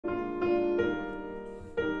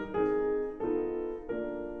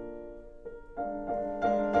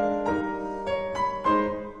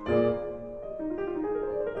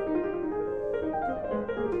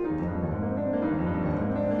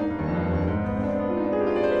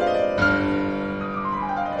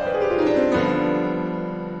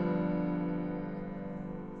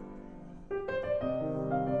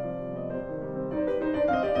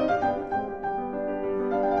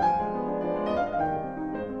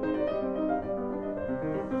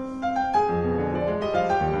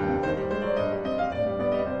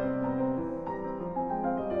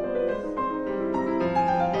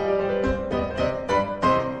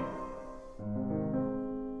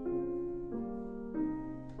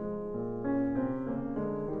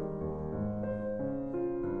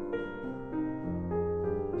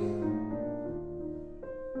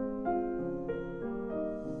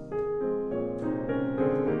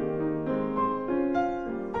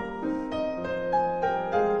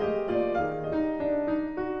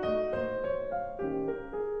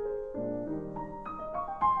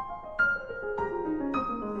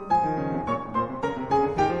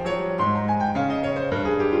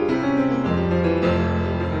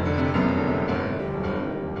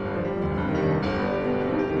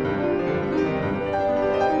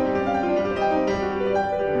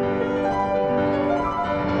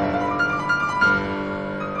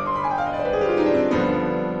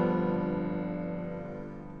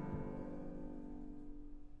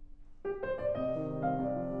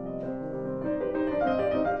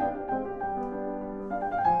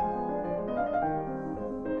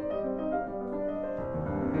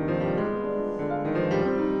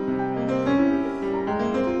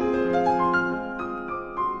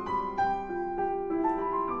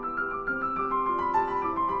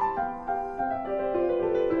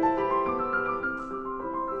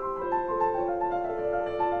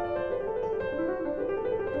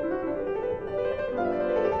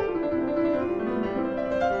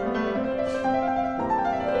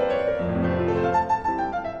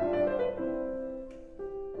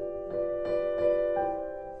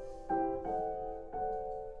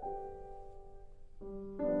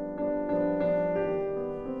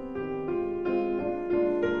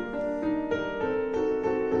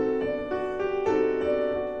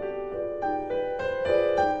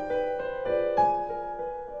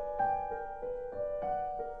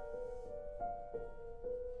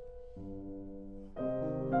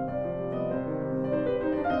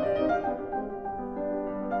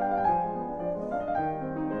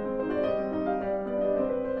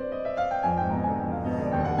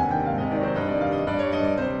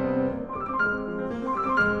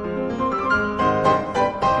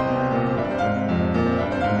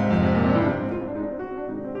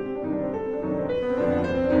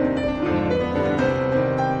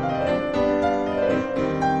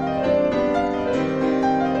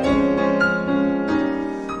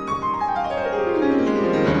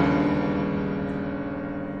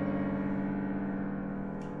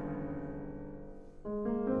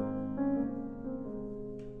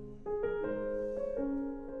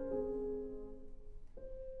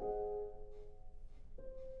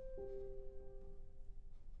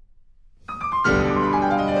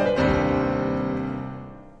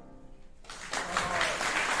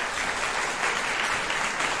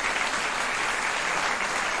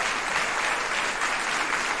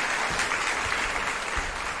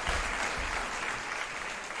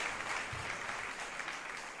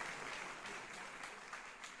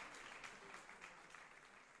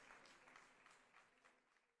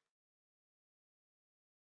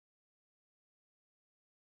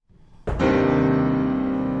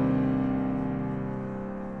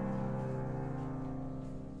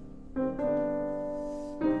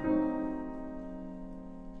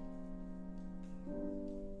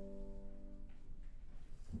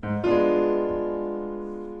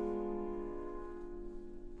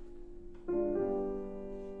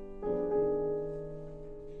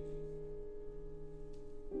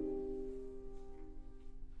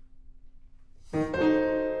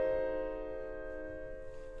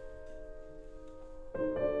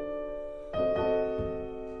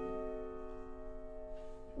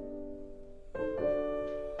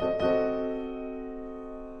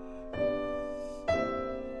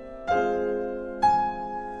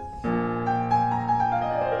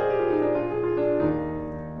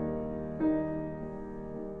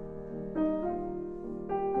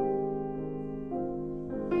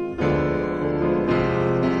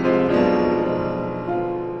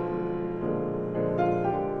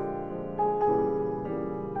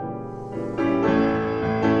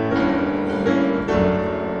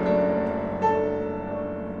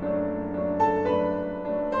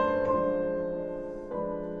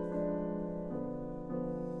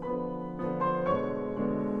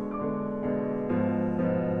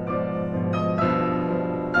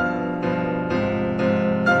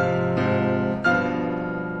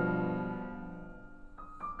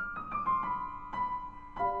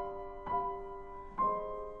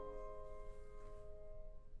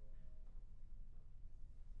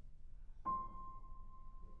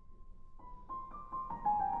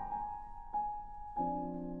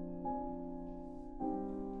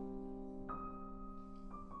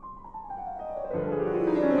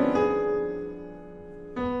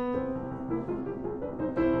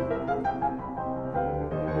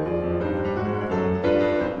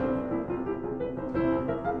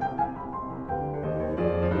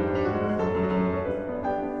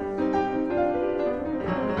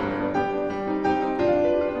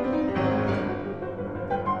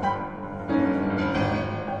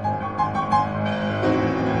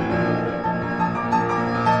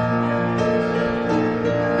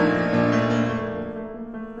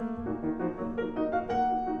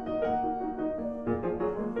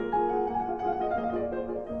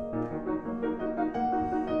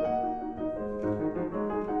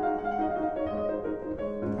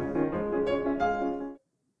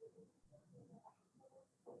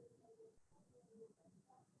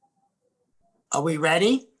Are we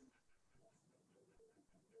ready?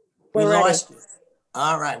 We're we ready. lost you.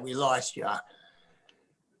 All right, we lost you.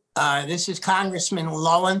 This is Congressman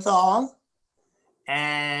Lowenthal,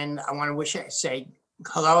 and I want to say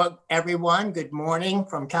hello, everyone. Good morning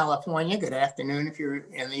from California. Good afternoon if you're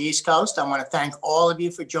in the East Coast. I want to thank all of you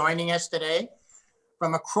for joining us today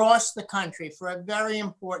from across the country for a very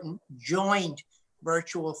important joint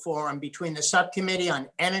virtual forum between the Subcommittee on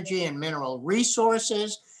Energy and Mineral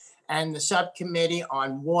Resources and the Subcommittee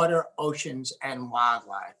on Water, Oceans, and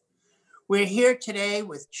Wildlife. We're here today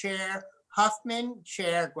with Chair Huffman,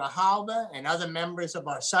 Chair Grijalva, and other members of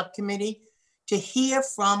our subcommittee to hear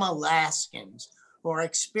from Alaskans who are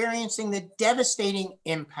experiencing the devastating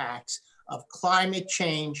impacts of climate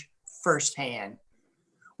change firsthand.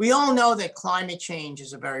 We all know that climate change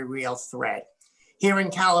is a very real threat. Here in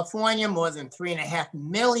California, more than 3.5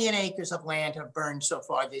 million acres of land have burned so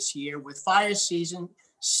far this year, with fire season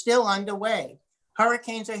still underway.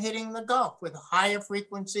 Hurricanes are hitting the Gulf with higher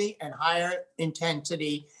frequency and higher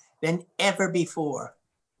intensity than ever before.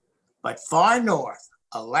 But far north,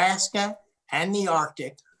 Alaska and the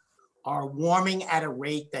Arctic are warming at a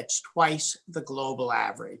rate that's twice the global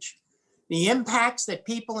average. The impacts that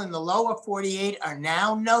people in the lower 48 are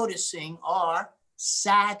now noticing are,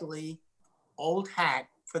 sadly, old hat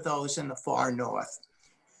for those in the far north.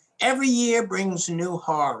 Every year brings new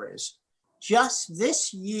horrors. Just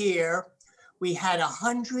this year, we had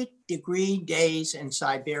 100-degree days in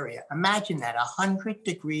Siberia. Imagine that,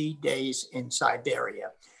 100-degree days in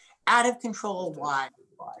Siberia. Out of control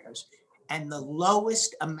wildfires and the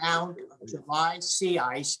lowest amount of July sea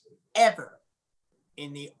ice ever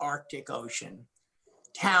in the Arctic Ocean.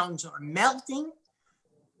 Towns are melting,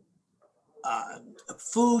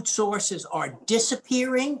 food sources are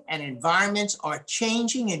disappearing, and environments are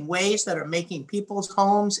changing in ways that are making people's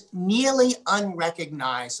homes nearly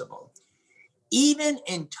unrecognizable. Even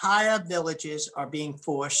entire villages are being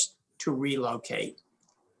forced to relocate.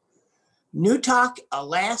 Newtok,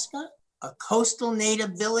 Alaska, a coastal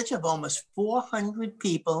native village of almost 400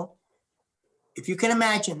 people. If you can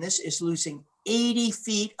imagine, this is losing 80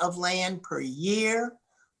 feet of land per year.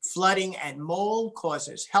 Flooding and mold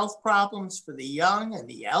causes health problems for the young and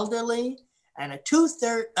the elderly. And a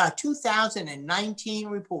 2019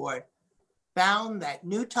 report found that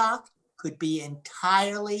Newtok could be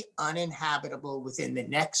entirely uninhabitable within the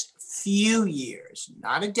next few years,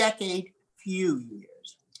 not a decade, few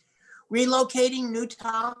years. Relocating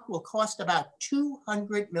Newtok will cost about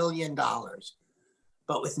 $200 million,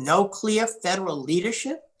 but with no clear federal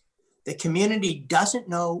leadership, the community doesn't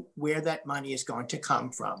know where that money is going to come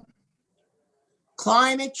from.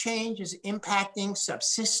 Climate change is impacting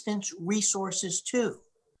subsistence resources too.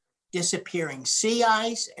 Disappearing sea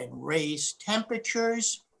ice and raised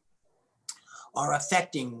temperatures are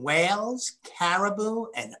affecting whales, caribou,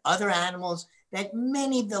 and other animals that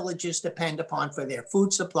many villages depend upon for their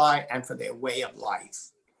food supply and for their way of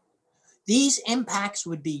life. These impacts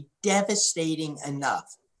would be devastating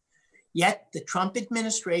enough. Yet the Trump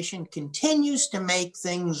administration continues to make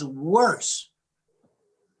things worse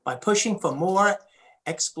by pushing for more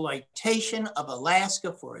exploitation of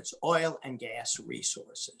Alaska for its oil and gas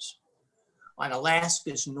resources. On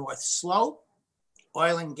Alaska's North Slope,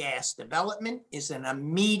 oil and gas development is an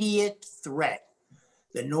immediate threat.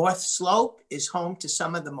 The North Slope is home to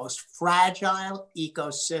some of the most fragile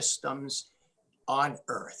ecosystems on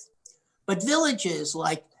Earth. But villages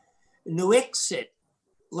like Nuiqsut,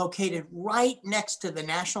 located right next to the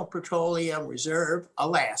National Petroleum Reserve,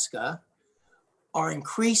 Alaska, are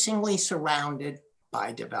increasingly surrounded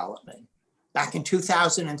by development. Back in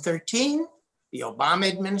 2013, the Obama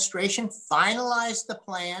administration finalized the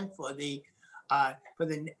plan for the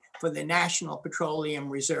National Petroleum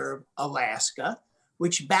Reserve, Alaska,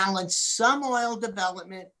 which balanced some oil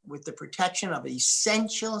development with the protection of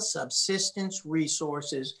essential subsistence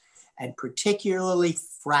resources and particularly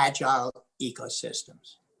fragile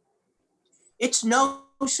ecosystems. It's no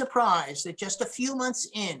surprise that just a few months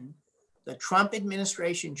in, the Trump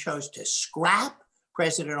administration chose to scrap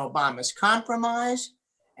President Obama's compromise,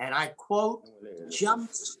 and I quote,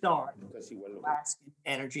 jumpstart Alaskan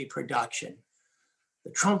energy production.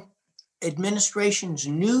 The Trump administration's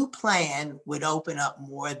new plan would open up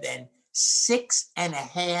more than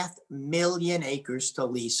 6.5 million acres to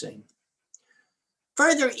leasing.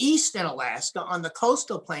 Further east in Alaska, on the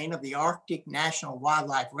coastal plain of the Arctic National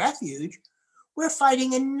Wildlife Refuge, we're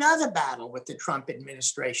fighting another battle with the Trump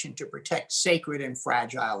administration to protect sacred and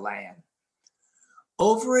fragile land.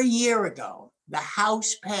 Over a year ago, the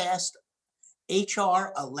House passed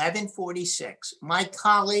H.R. 1146, my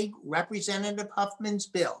colleague, Representative Huffman's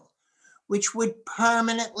bill, which would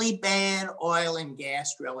permanently ban oil and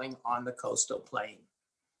gas drilling on the coastal plain.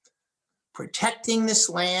 Protecting this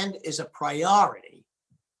land is a priority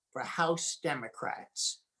for House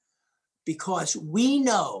Democrats because we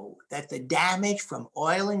know that the damage from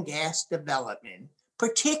oil and gas development,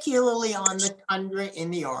 particularly on the tundra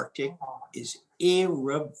in the Arctic, is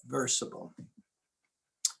irreversible.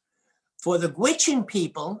 For the Gwich'in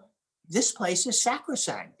people, this place is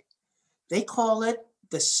sacrosanct. They call it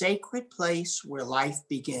the sacred place where life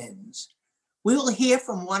begins. We will hear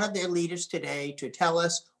from one of their leaders today to tell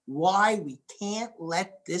us why we can't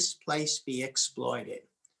let this place be exploited.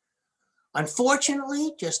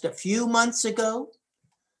 Unfortunately, just a few months ago,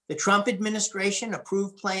 the Trump administration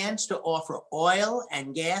approved plans to offer oil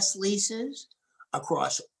and gas leases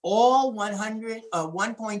across all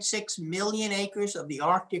 1.6 million acres of the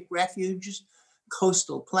Arctic Refuge's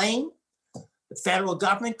coastal plain. The federal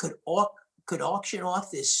government could auction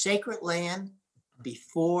off this sacred land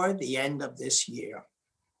before the end of this year.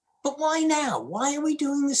 But why now? Why are we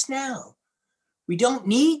doing this now? We don't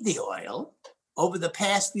need the oil. Over the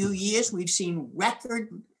past few years, we've seen record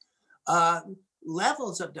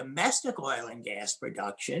levels of domestic oil and gas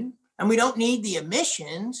production, and we don't need the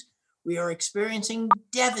emissions. We are experiencing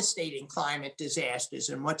devastating climate disasters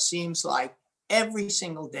in what seems like every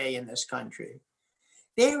single day in this country.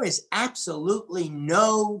 There is absolutely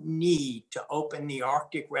no need to open the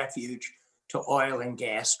Arctic Refuge to oil and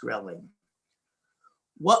gas drilling.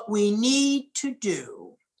 What we need to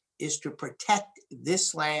do is to protect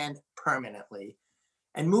this land permanently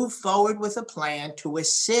and move forward with a plan to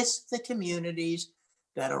assist the communities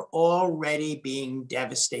that are already being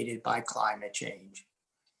devastated by climate change.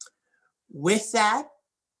 With that,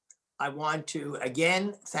 I want to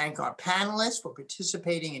again thank our panelists for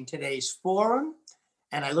participating in today's forum,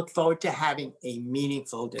 and I look forward to having a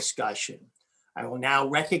meaningful discussion. I will now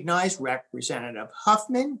recognize Representative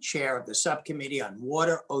Huffman, Chair of the Subcommittee on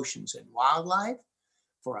Water, Oceans, and Wildlife,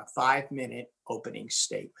 for a 5-minute opening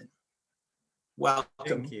statement.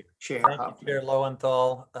 Welcome, Chair Huffman. Thank you, Chair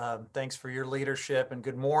Lowenthal. Thanks for your leadership, and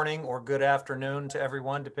good morning or good afternoon to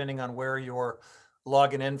everyone, depending on where you're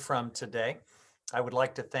logging in from today. I would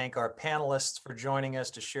like to thank our panelists for joining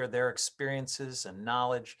us to share their experiences and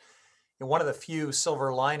knowledge. And one of the few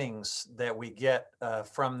silver linings that we get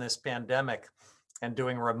from this pandemic and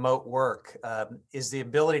doing remote work is the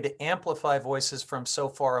ability to amplify voices from so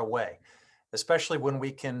far away, especially when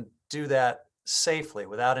we can do that safely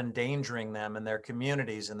without endangering them and their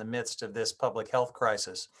communities in the midst of this public health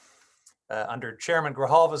crisis. Under Chairman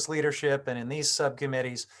Grijalva's leadership and in these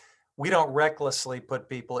subcommittees, we don't recklessly put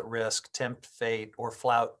people at risk, tempt fate, or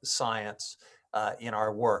flout science in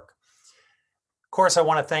our work. Of course, I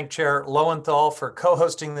want to thank Chair Lowenthal for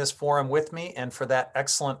co-hosting this forum with me and for that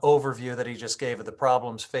excellent overview that he just gave of the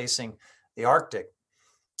problems facing the Arctic.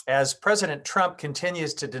 As President Trump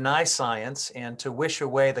continues to deny science and to wish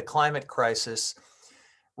away the climate crisis,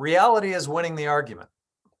 reality is winning the argument.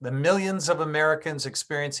 The millions of Americans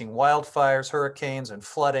experiencing wildfires, hurricanes, and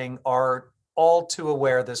flooding are all too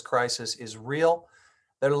aware this crisis is real.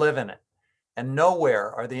 They're living it. And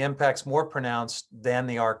nowhere are the impacts more pronounced than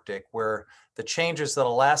the Arctic, where the changes that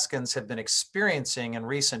Alaskans have been experiencing in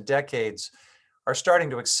recent decades are starting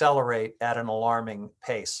to accelerate at an alarming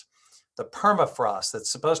pace. The permafrost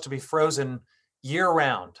that's supposed to be frozen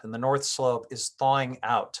year-round in the North Slope is thawing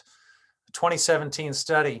out. A 2017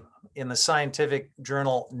 study in the scientific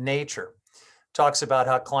journal Nature talks about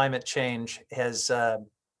how climate change is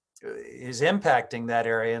impacting that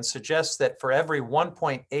area and suggests that for every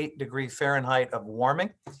 1.8 degree Fahrenheit of warming,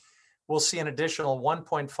 we'll see an additional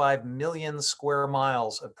 1.5 million square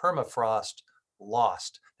miles of permafrost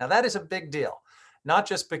lost. Now that is a big deal, not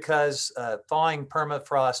just because thawing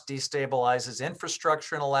permafrost destabilizes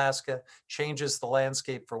infrastructure in Alaska, changes the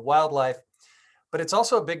landscape for wildlife, but it's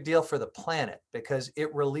also a big deal for the planet because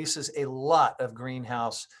it releases a lot of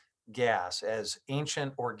greenhouse gas as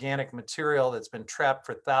ancient organic material that's been trapped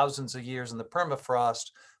for thousands of years in the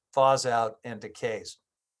permafrost thaws out and decays.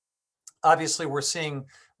 Obviously, we're seeing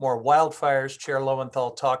more wildfires. Chair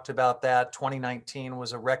Lowenthal talked about that. 2019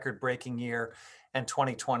 was a record-breaking year, and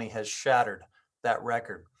 2020 has shattered that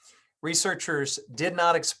record. Researchers did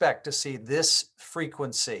not expect to see this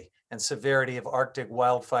frequency and severity of Arctic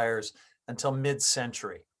wildfires until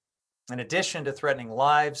mid-century. In addition to threatening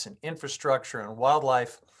lives and infrastructure and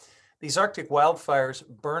wildlife, these Arctic wildfires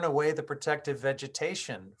burn away the protective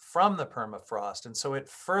vegetation from the permafrost, and so it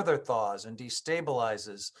further thaws and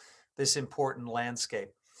destabilizes this important landscape.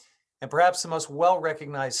 And perhaps the most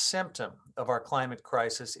well-recognized symptom of our climate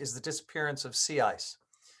crisis is the disappearance of sea ice.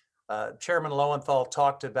 Chairman Lowenthal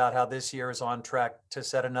talked about how this year is on track to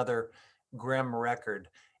set another grim record.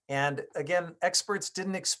 And again, experts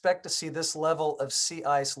didn't expect to see this level of sea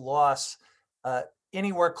ice loss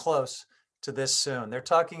anywhere close to this soon. They're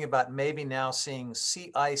talking about maybe now seeing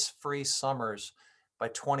sea ice-free summers by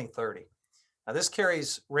 2030. Now, this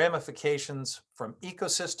carries ramifications from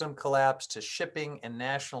ecosystem collapse to shipping and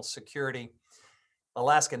national security.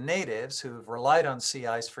 Alaska natives who've relied on sea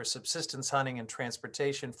ice for subsistence hunting and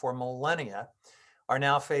transportation for millennia are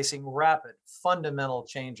now facing rapid, fundamental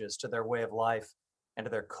changes to their way of life and to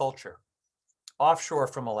their culture. Offshore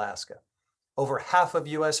from Alaska, over half of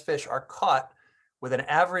US fish are caught with an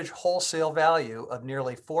average wholesale value of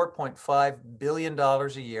nearly $4.5 billion a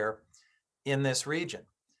year in this region.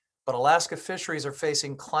 But Alaska fisheries are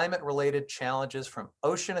facing climate-related challenges from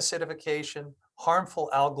ocean acidification, harmful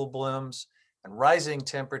algal blooms, and rising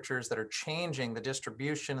temperatures that are changing the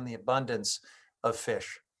distribution and the abundance of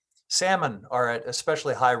fish. Salmon are at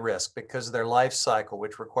especially high risk because of their life cycle,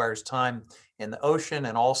 which requires time in the ocean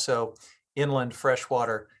and also inland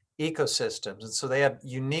freshwater ecosystems. And so they have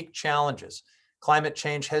unique challenges. Climate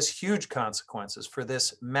change has huge consequences for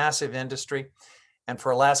this massive industry and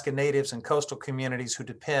for Alaska natives and coastal communities who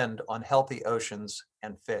depend on healthy oceans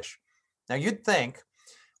and fish. Now, you'd think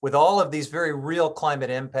with all of these very real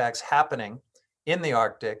climate impacts happening in the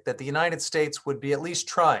Arctic that the United States would be at least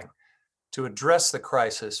trying to address the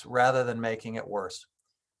crisis rather than making it worse.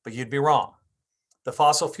 But you'd be wrong. The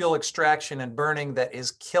fossil fuel extraction and burning that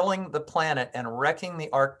is killing the planet and wrecking the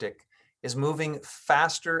Arctic is moving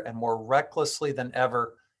faster and more recklessly than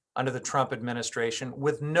ever under the Trump administration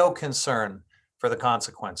with no concern for the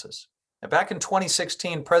consequences. Now, back in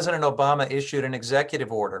 2016, President Obama issued an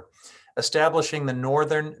executive order establishing the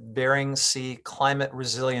Northern Bering Sea Climate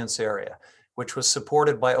Resilience Area, which was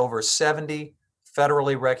supported by over 70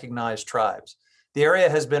 federally recognized tribes. The area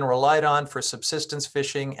has been relied on for subsistence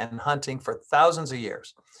fishing and hunting for thousands of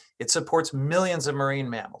years. It supports millions of marine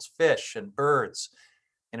mammals, fish, and birds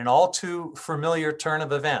in an all too familiar turn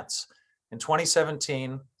of events. In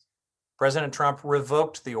 2017, President Trump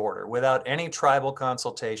revoked the order without any tribal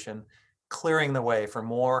consultation, clearing the way for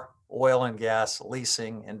more oil and gas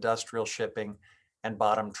leasing, industrial shipping, and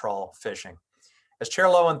bottom trawl fishing. As Chair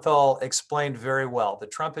Lowenthal explained very well, the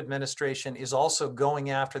Trump administration is also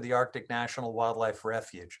going after the Arctic National Wildlife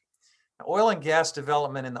Refuge. Now, oil and gas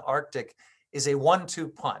development in the Arctic is a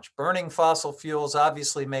 1-2 punch. Burning fossil fuels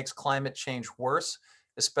obviously makes climate change worse,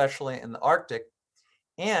 especially in the Arctic,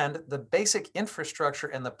 and the basic infrastructure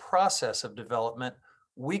and the process of development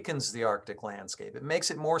weakens the Arctic landscape. It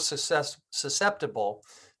makes it more susceptible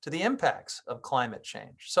to the impacts of climate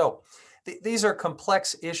change. So these are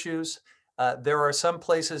complex issues. There are some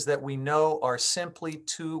places that we know are simply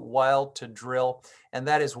too wild to drill, and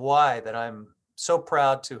that is why that I'm so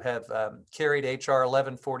proud to have carried HR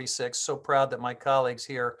 1146, so proud that my colleagues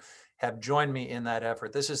here have joined me in that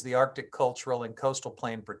effort. This is the Arctic Cultural and Coastal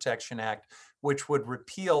Plain Protection Act, which would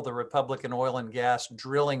repeal the Republican oil and gas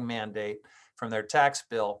drilling mandate from their tax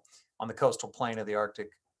bill on the coastal plain of the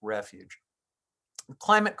Arctic refuge. The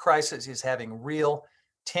climate crisis is having real,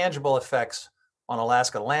 tangible effects on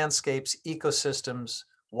Alaska landscapes, ecosystems,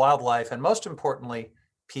 wildlife, and most importantly,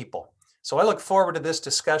 people. So I look forward to this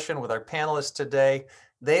discussion with our panelists today.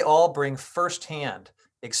 They all bring firsthand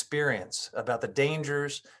experience about the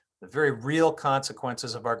dangers, the very real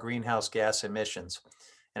consequences of our greenhouse gas emissions.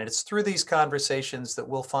 And it's through these conversations that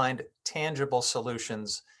we'll find tangible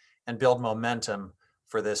solutions and build momentum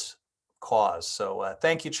for this cause. So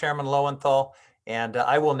thank you, Chairman Lowenthal. And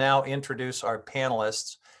I will now introduce our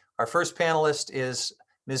panelists. Our first panelist is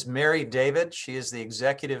Ms. Mary David. She is the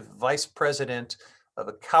Executive Vice President of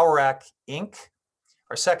Cowrack Inc.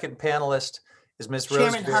 Our second panelist is Ms.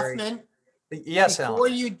 Chairman Roseberry. Huffman, Yes, before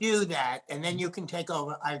Alan. you do that, and then you can take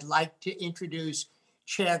over, I'd like to introduce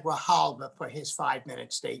Chair Grijalva for his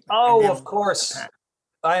 5-minute statement. Oh, and of then course.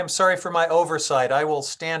 I am sorry for my oversight. I will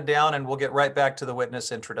stand down and we'll get right back to the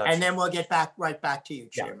witness introduction. And then we'll get right back to you,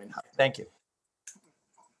 Chairman Huffman. Thank you.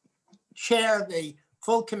 Chair of the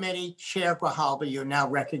full committee, Chair Grijalva, you're now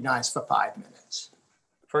recognized for 5 minutes.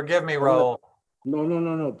 Forgive me, Raul.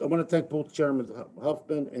 No. I want to thank both Chairman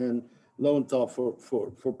Huffman and Lowenthal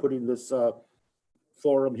for putting this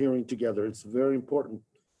forum hearing together. It's very important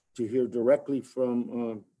to hear directly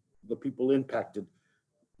from the people impacted.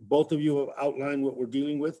 Both of you have outlined what we're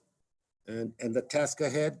dealing with and the task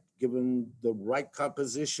ahead, given the right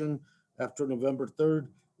composition after November 3rd,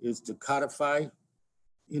 is to codify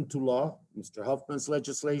into law Mr. Huffman's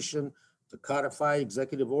legislation, to codify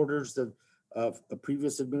executive orders that a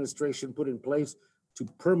previous administration put in place to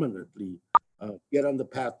permanently get on the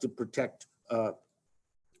path to protect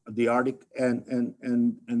the Arctic and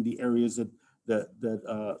the areas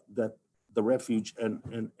that the refuge and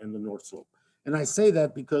the North Slope. And I say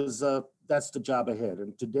that because that's the job ahead.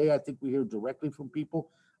 And today I think we hear directly from people.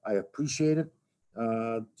 I appreciate it.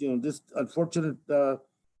 This unfortunate, the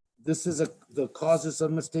cause is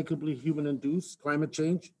unmistakably human-induced climate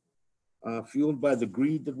change, fueled by the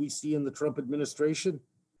greed that we see in the Trump administration.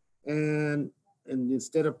 And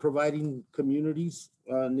instead of providing communities,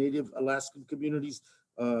 Native Alaskan communities,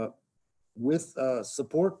 with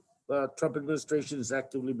support, Trump administration is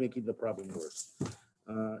actively making the problem worse.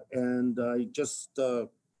 And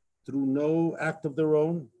through no act of their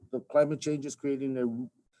own, the climate change is creating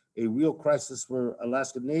a real crisis for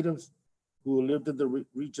Alaskan Natives who lived in the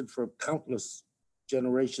region for countless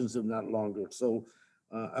generations, if not longer. So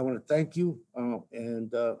I want to thank you,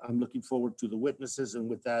 and I'm looking forward to the witnesses. And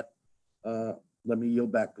with that, let me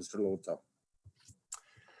yield back, Mr. Lowenthal.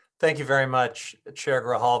 Thank you very much, Chair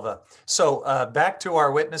Grijalva. So back to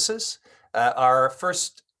our witnesses. Our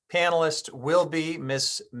first panelist will be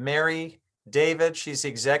Ms. Mary David. She's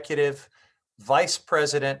Executive Vice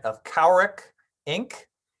President of Cowerick, Inc.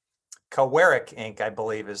 Cowerick, Inc., I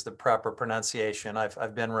believe is the proper pronunciation.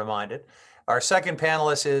 I've been reminded. Our second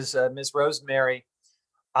panelist is Ms. Rosemary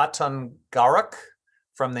Atungaruk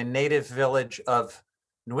from the native village of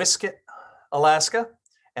Nuiskit, Alaska.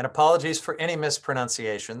 And apologies for any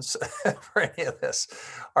mispronunciations for any of this.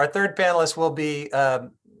 Our third panelist will be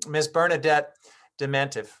Ms. Bernadette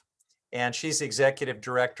Dementif, and she's Executive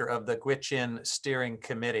Director of the Gwich'in Steering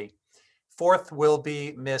Committee. Fourth will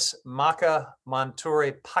be Ms. Maka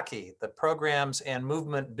Monture Paki, the Programs and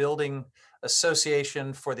Movement Building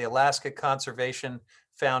Association for the Alaska Conservation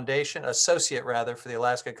Foundation, Associate rather, for the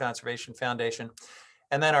Alaska Conservation Foundation.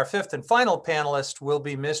 And then our fifth and final panelist will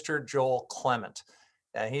be Mr. Joel Clement.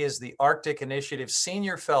 He is the Arctic Initiative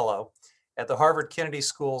Senior Fellow at the Harvard Kennedy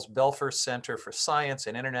School's Belfer Center for Science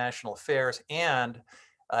and International Affairs, and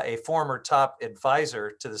a former top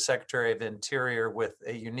advisor to the Secretary of Interior with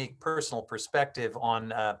a unique personal perspective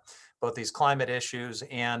on both these climate issues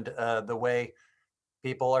and the way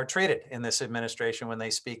people are treated in this administration when they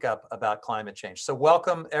speak up about climate change. So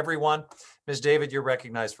everyone. Ms. David, you're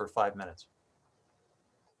recognized for 5 minutes.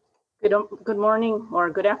 Good morning or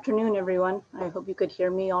good afternoon, everyone. I hope you could hear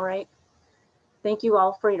me all right. Thank you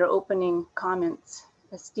all for your opening comments.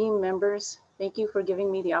 Esteemed members, thank you for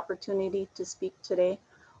giving me the opportunity to speak today.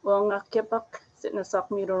 I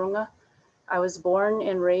was born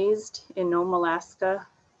and raised in Nome, Alaska.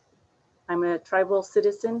 I'm a tribal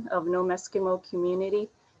citizen of Nome Eskimo community,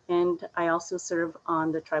 and I also serve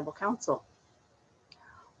on the tribal council.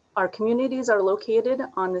 Our communities are located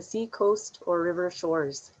on the sea coast or river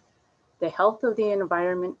shores. The health of the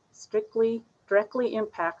environment directly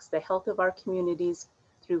impacts the health of our communities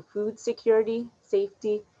through food security,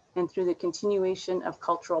 safety, and through the continuation of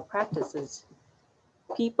cultural practices.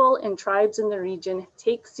 People and tribes in the region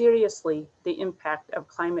take seriously the impact of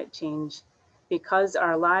climate change because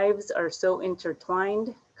our lives are so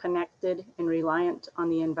intertwined, connected, and reliant on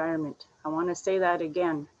the environment. I want to say that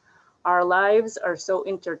again. Our lives are so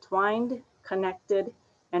intertwined, connected,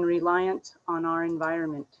 and reliant on our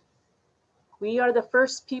environment. We are the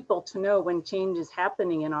first people to know when change is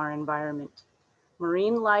happening in our environment.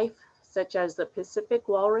 Marine life, such as the Pacific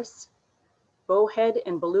walrus, bowhead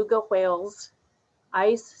and beluga whales,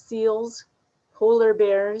 ice seals, polar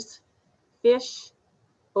bears, fish,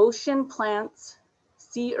 ocean plants,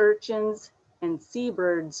 sea urchins, and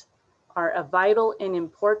seabirds are a vital and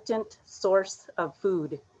important source of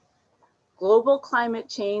food. Global climate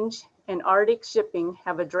change and Arctic shipping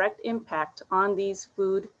have a direct impact on these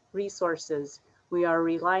food resources we are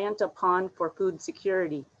reliant upon for food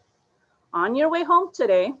security. On your way home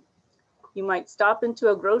today, you might stop into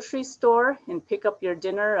a grocery store and pick up your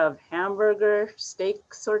dinner of hamburger,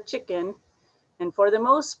 steaks, or chicken. And for the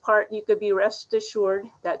most part, you could be rest assured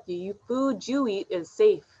that the food you eat is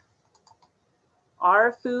safe.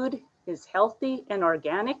 Our food is healthy and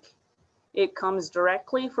organic. It comes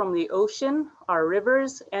directly from the ocean, our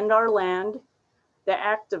rivers, and our land. The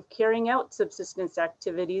act of carrying out subsistence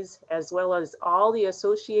activities, as well as all the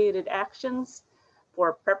associated actions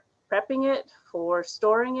for prepping it, for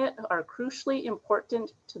storing it, are crucially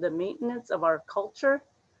important to the maintenance of our culture,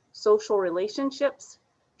 social relationships,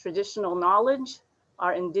 traditional knowledge,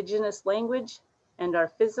 our indigenous language, and our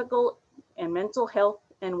physical and mental health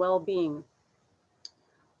and well-being.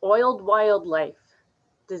 Oiled wildlife,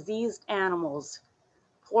 diseased animals,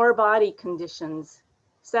 poor body conditions,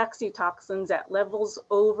 saxitoxins at levels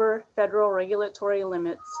over federal regulatory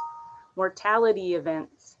limits, mortality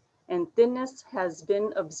events, and thinness has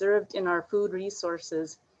been observed in our food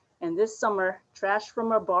resources. And this summer, trash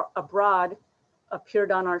from abroad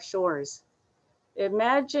appeared on our shores.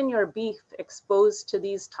 Imagine your beef exposed to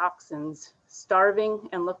these toxins, starving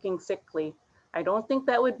and looking sickly. I don't think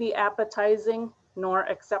that would be appetizing nor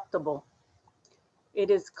acceptable. It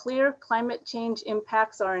is clear climate change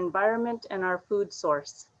impacts our environment and our food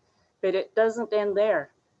source, but it doesn't end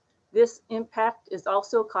there. This impact is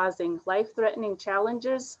also causing life-threatening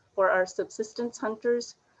challenges for our subsistence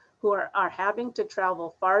hunters who are having to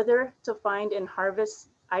travel farther to find and harvest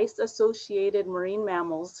ice-associated marine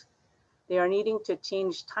mammals. They are needing to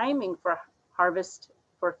change timing for harvest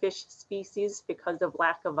for fish species because of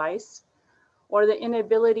lack of ice, or the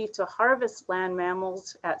inability to harvest land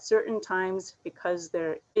mammals at certain times because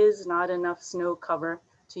there is not enough snow cover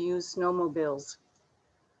to use snowmobiles.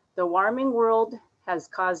 The warming world has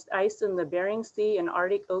caused ice in the Bering Sea and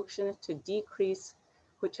Arctic Ocean to decrease,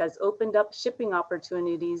 which has opened up shipping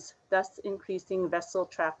opportunities, thus increasing vessel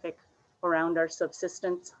traffic around our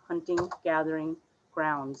subsistence hunting gathering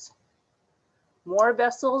grounds. More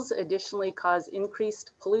vessels additionally cause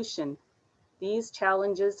increased pollution. These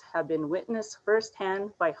challenges have been witnessed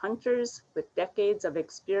firsthand by hunters with decades of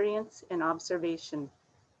experience and observation.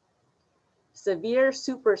 Severe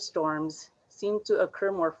superstorms seem to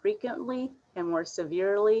occur more frequently and more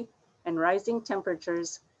severely, and rising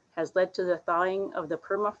temperatures has led to the thawing of the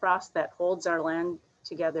permafrost that holds our land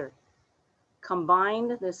together.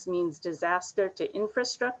 Combined, this means disaster to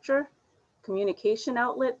infrastructure, communication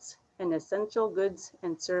outlets, and essential goods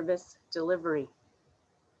and service delivery.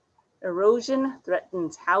 Erosion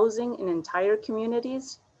threatens housing in entire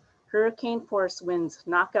communities. Hurricane force winds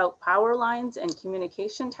knock out power lines and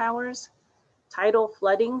communication towers. Tidal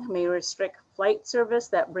flooding may restrict flight service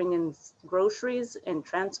that bring in groceries and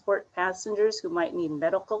transport passengers who might need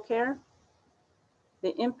medical care.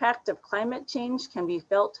 The impact of climate change can be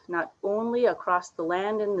felt not only across the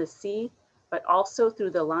land and the sea, but also through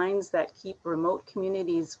the lines that keep remote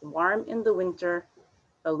communities warm in the winter,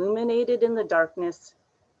 illuminated in the darkness,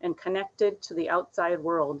 and connected to the outside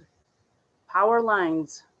world. Power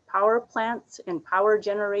lines, power plants, and power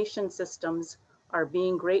generation systems are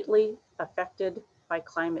being greatly affected by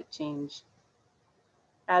climate change.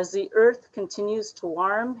 As the Earth continues to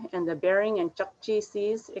warm and the Bering and Chukchi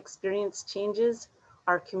seas experience changes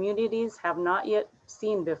our communities have not yet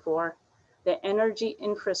seen before, the energy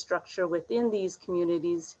infrastructure within these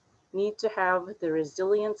communities need to have the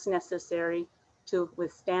resilience necessary to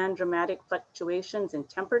withstand dramatic fluctuations in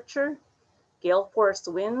temperature, gale force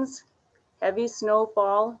winds, heavy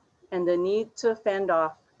snowfall, and the need to fend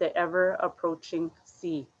off the ever-approaching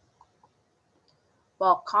sea.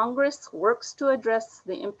 While Congress works to address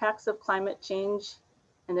the impacts of climate change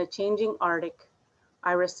and the changing Arctic,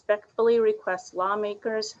 I respectfully request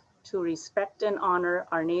lawmakers to respect and honor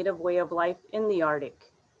our native way of life in the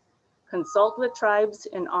Arctic. Consult with tribes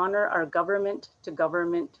and honor our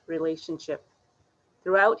government-to-government relationship.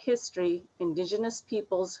 Throughout history, Indigenous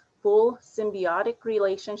peoples' full symbiotic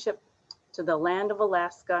relationship to the land of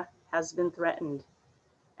Alaska has been threatened.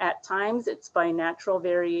 At times, it's by natural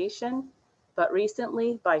variation, but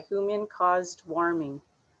recently by human-caused warming.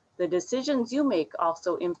 The decisions you make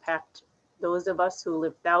also impact those of us who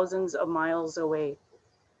live thousands of miles away.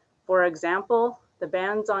 For example, the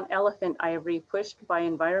bans on elephant ivory pushed by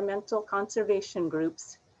environmental conservation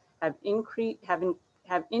groups have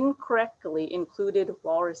incorrectly included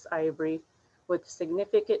walrus ivory with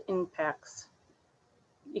significant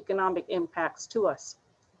economic impacts to us.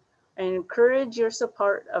 I encourage your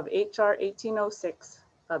support of HR 1806,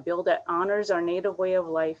 a bill that honors our native way of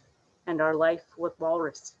life and our life with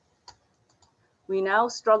walrus. We now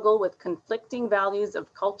struggle with conflicting values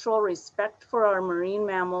of cultural respect for our marine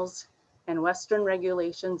mammals and Western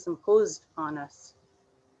regulations imposed on us.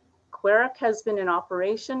 QUERC has been in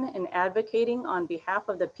operation and advocating on behalf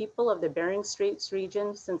of the people of the Bering Straits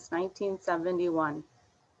region since 1971.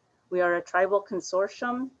 We are a tribal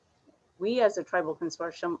consortium. We as a tribal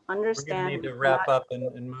consortium understand— We're gonna need to wrap up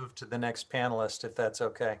and move to the next panelist, if that's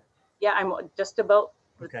okay. Yeah, I'm just about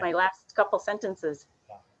with my last couple sentences.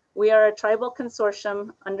 We are a tribal consortium,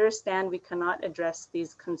 understand we cannot address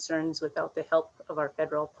these concerns without the help of our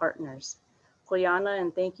federal partners. Juliana,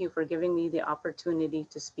 and thank you for giving me the opportunity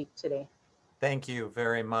to speak today. Thank you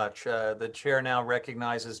very much. The chair now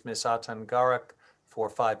recognizes Ms. Atangarak for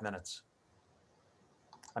 5 minutes.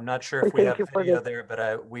 I'm not sure if we have video there,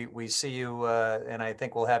 but we see you and I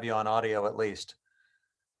think we'll have you on audio at least.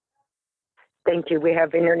 Thank you. We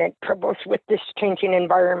have internet troubles with this changing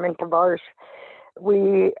environment of ours.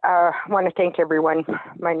 We want to thank everyone.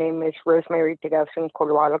 My name is Rosemary Tagawson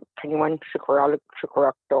Kolwalak Kaniwan Shukuralak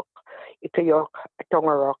Shukuraktok Ituyok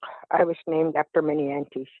Tongarok. I was named after many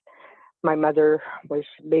aunties. My mother was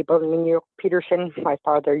Mabel Nino Peterson, my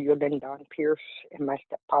father, Yulin Don Pierce, and my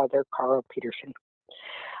stepfather, Carl Peterson.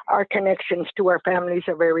 Our connections to our families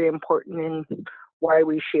are very important in why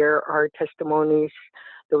we share our testimonies.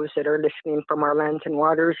 Those that are listening from our lands and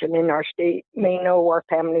waters and in our state may know our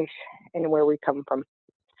families and where we come from.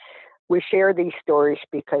 We share these stories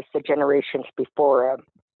because the generations before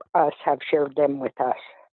us have shared them with us.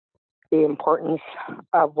 The importance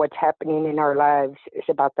of what's happening in our lives is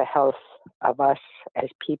about the health of us as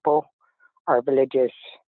people, our villages,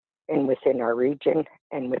 and within our region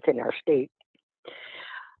and within our state.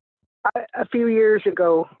 A few years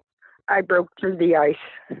ago, I broke through the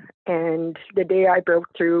ice, and the day I broke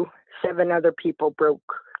through, 7 other people broke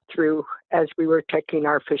through as we were checking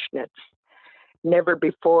our fish nets. Never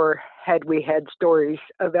before had we had stories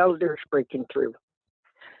of elders breaking through.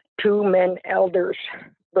 2 men elders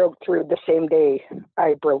broke through the same day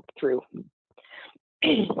I broke through.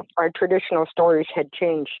 Our traditional stories had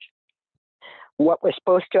changed. What was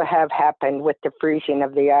supposed to have happened with the freezing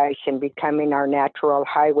of the ice and becoming our natural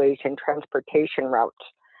highways and transportation routes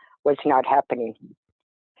was not happening.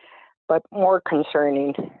 But more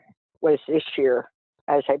concerning was this year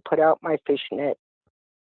as I put out my fish net,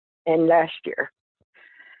 and last year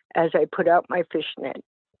as I put out my fish net,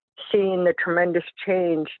 seeing the tremendous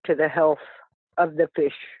change to the health of the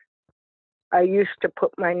fish. I used to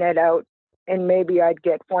put my net out and maybe I'd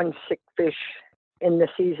get 1 sick fish in the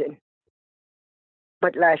season.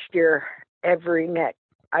 But last year, every net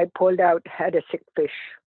I pulled out had a sick fish.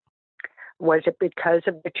 Was it because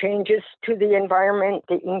of the changes to the environment,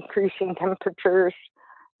 the increasing temperatures?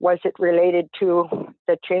 Was it related to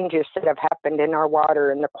the changes that have happened in our water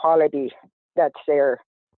and the quality that's there?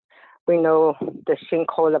 We know the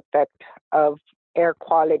sinkhole effect of air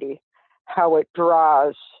quality, how it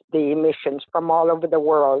draws the emissions from all over the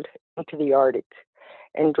world into the Arctic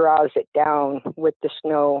and draws it down with the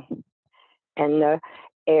snow and the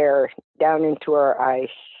air down into our ice,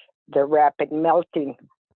 the rapid melting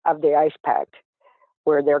of the ice pack.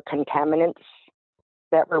 Were there contaminants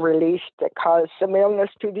that were released that caused some illness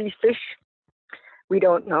to these fish? We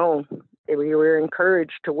don't know. We were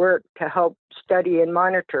encouraged to work to help study and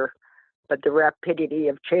monitor, but the rapidity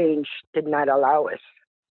of change did not allow us.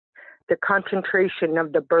 The concentration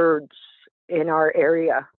of the birds in our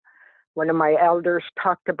area. One of my elders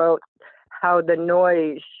talked about how the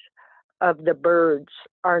noise of the birds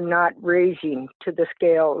are not raising to the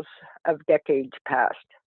scales of decades past.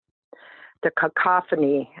 The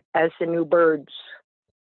cacophony as the new birds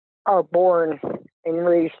are born and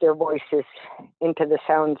raise their voices into the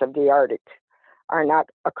sounds of the Arctic are not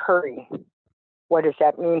occurring. What does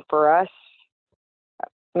that mean for us?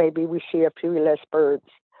 Maybe we see a few less birds,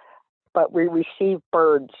 but we receive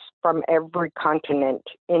birds from every continent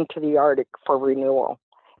into the Arctic for renewal.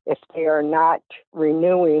 If they are not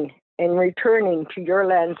renewing and returning to your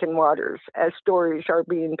lands and waters, as stories are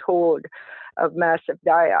being told of massive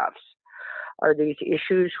die-offs, are these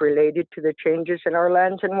issues related to the changes in our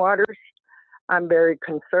lands and waters? I'm very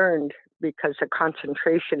concerned because the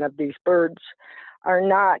concentration of these birds are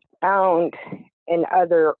not found in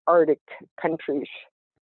other Arctic countries.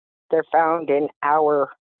 They're found in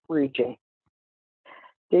our region.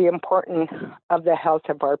 The importance of the health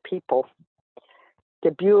of our people.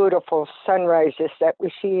 The beautiful sunrises that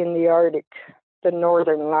we see in the Arctic, the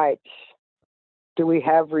northern lights. Do we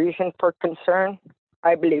have reason for concern?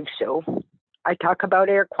 I believe so. I talk about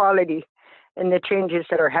air quality and the changes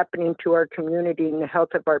that are happening to our community and the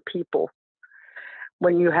health of our people.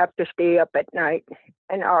 When you have to stay up at night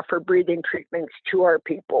and offer breathing treatments to our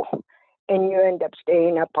people, and you end up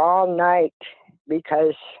staying up all night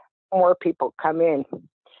because more people come in,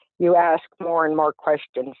 you ask more and more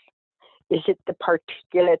questions. Is it the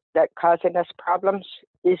particulate that causing us problems?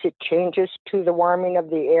 Is it changes to the warming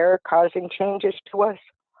of the air causing changes to us?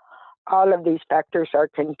 All of these factors are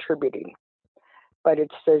contributing, but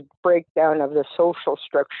it's the breakdown of the social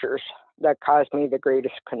structures that cause me the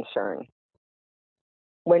greatest concern.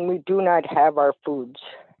 When we do not have our foods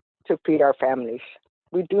to feed our families,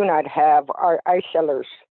 we do not have our ice cellars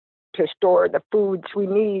to store the foods we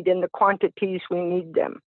need in the quantities we need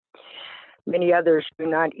them. Many others do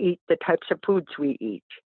not eat the types of foods we eat,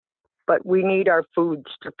 but we need our foods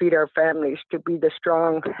to feed our families, to be the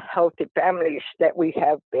strong, healthy families that we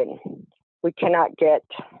have been. We cannot get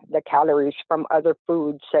the calories from other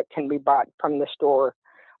foods that can be bought from the store.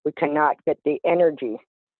 We cannot get the energy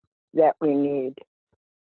that we need.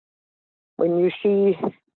 When you see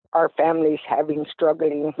our families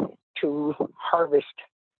struggling to harvest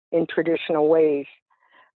in traditional ways,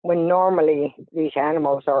 when normally these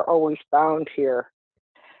animals are always found here,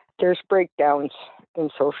 there's breakdowns in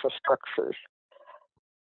social structures.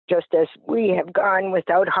 Just as we have gone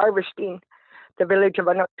without harvesting, the village of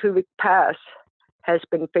Anotuvik Pass has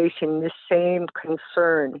been facing this same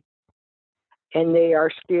concern, and they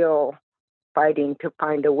are still fighting to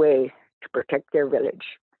find a way to protect their village.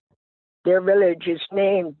 Their village is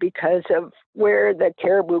named because of where the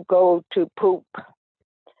caribou go to poop.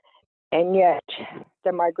 And yet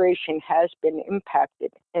the migration has been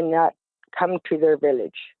impacted and not come to their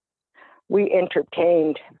village. We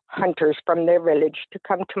entertained hunters from their village to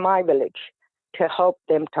come to my village to help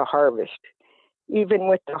them to harvest. Even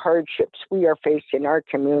with the hardships we are facing in our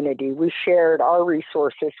community, we shared our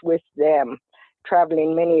resources with them,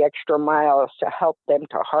 traveling many extra miles to help them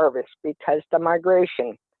to harvest because the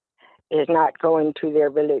migration is not going to their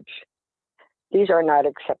village. These are not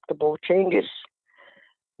acceptable changes.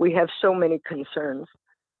 We have so many concerns.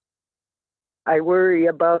 I worry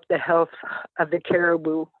about the health of the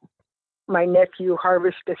caribou. My nephew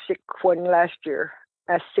harvested a sick one last year,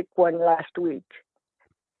 a sick one last week.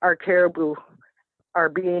 Our caribou are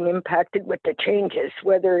being impacted with the changes,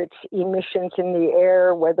 whether it's emissions in the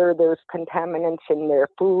air, whether there's contaminants in their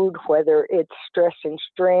food, whether it's stress and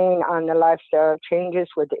strain on the lifestyle changes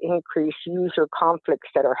with the increased user conflicts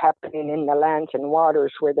that are happening in the lands and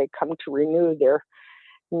waters where they come to renew their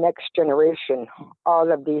next generation. All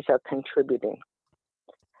of these are contributing.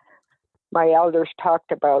 My elders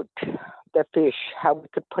talked about the fish, how we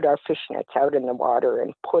could put our fish nets out in the water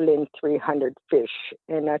and pull in 300 fish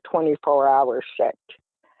in a 24-hour set.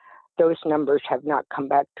 Those numbers have not come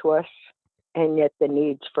back to us, and yet the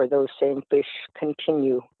needs for those same fish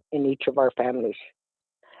continue in each of our families.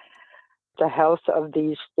 The health of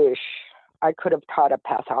these fish, I could have taught a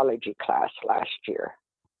pathology class last year.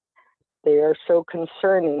 They are so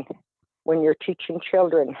concerning when you're teaching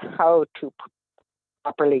children how to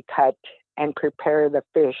properly cut and prepare the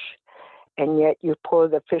fish, and yet you pull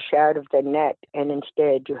the fish out of the net, and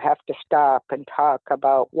instead you have to stop and talk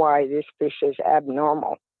about why this fish is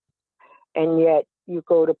abnormal. And yet you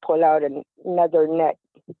go to pull out another net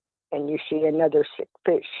and you see another sick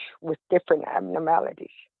fish with different abnormalities.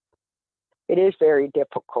 It is very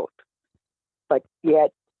difficult, but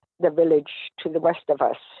yet the village to the west of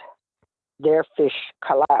us, their fish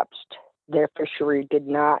collapsed. Their fishery did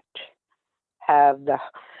not have the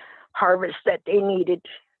harvest that they needed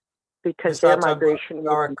because their migration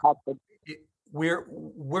was impacted. We're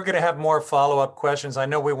going to have more follow-up questions. I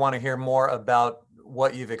know we want to hear more about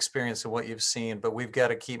what you've experienced and what you've seen, but we've got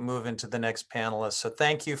to keep moving to the next panelist. So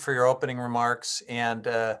thank you for your opening remarks. And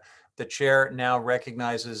the chair now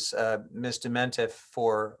recognizes Ms. Dementeff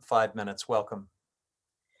for 5 minutes. Welcome.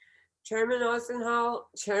 Chairman Osenhall,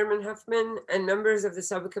 Chairman Huffman, and members of the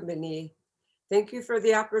subcommittee, thank you for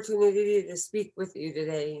the opportunity to speak with you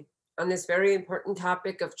today on this very important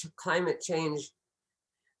topic of climate change.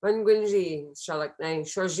 Bangunji, Shalaknai,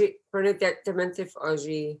 Shoji, Bernadette Dementeff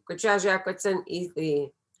Oji, Kuchajakutsan Ethi.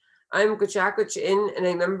 I'm Kuchakuchin and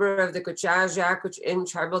a member of the Kuchajakuchin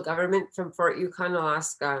tribal government from Fort Yukon,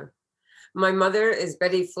 Alaska. My mother is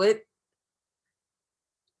Betty Flitt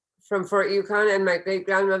from Fort Yukon, and my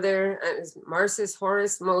great-grandmother is Marcis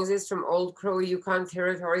Horace Moses from Old Crow, Yukon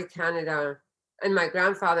Territory, Canada, and my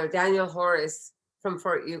grandfather, Daniel Horace from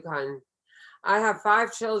Fort Yukon. I have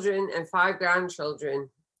 5 children and 5 grandchildren.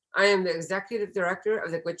 I am the executive director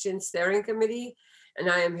of the Gwich'in Steering Committee, and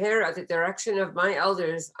I am here at the direction of my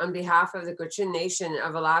elders on behalf of the Gwich'in Nation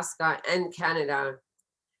of Alaska and Canada.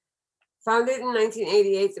 Founded in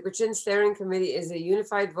 1988, the Gwich'in Steering Committee is a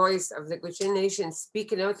unified voice of the Gwich'in Nation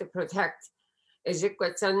speaking out to protect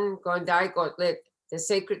Ejikwats'an Gondai Gotlit, the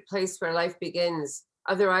sacred place where life begins,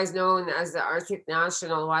 otherwise known as the Arctic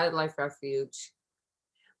National Wildlife Refuge.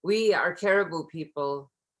 We are caribou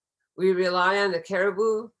people. We rely on the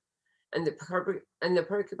caribou, and the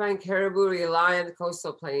porcupine caribou rely on the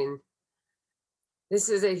coastal plain. This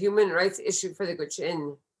is a human rights issue for the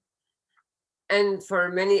Gwich'in and for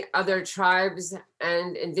many other tribes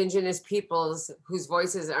and indigenous peoples whose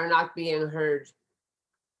voices are not being heard.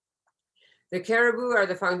 The caribou are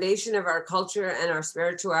the foundation of our culture and our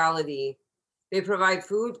spirituality. They provide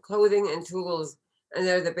food, clothing, and tools, and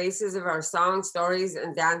they're the basis of our songs, stories,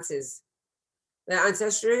 and dances. The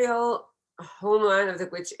ancestral homeland of the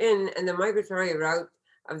Gwich'in and the migratory route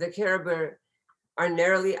of the caribou are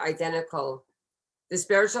nearly identical. The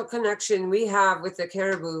spiritual connection we have with the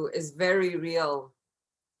caribou is very real.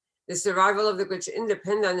 The survival of the Gwich'in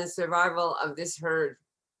depends on the survival of this herd.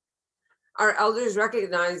 Our elders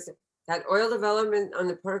recognize that oil development on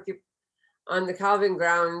the calving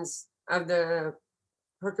grounds of the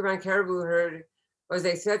porcupine caribou herd was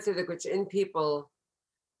a threat to the Gwich'in people,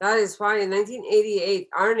 That is why in 1988,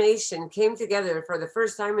 our nation came together for the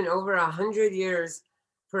first time in over 100 years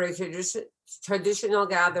for a traditional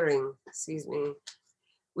gathering. Excuse me.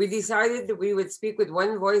 We decided that we would speak with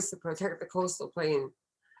one voice to protect the coastal plain.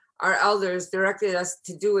 Our elders directed us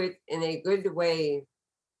to do it in a good way.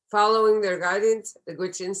 Following their guidance, the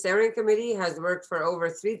Gwich'in Steering Committee has worked for over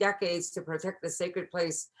 3 decades to protect the sacred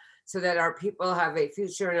place so that our people have a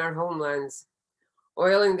future in our homelands.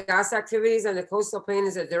 Oil and gas activities on the coastal plain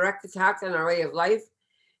is a direct attack on our way of life.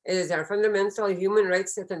 It is our fundamental human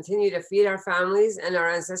rights to continue to feed our families and our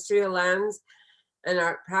ancestral lands and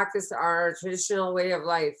practice our traditional way of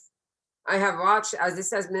life. I have watched as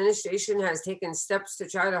this administration has taken steps to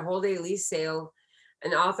try to hold a lease sale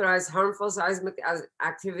and authorize harmful seismic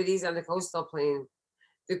activities on the coastal plain.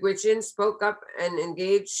 The Gwich'in spoke up and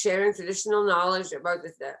engaged, sharing traditional knowledge about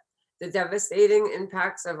the devastating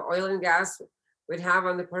impacts of oil and gas would have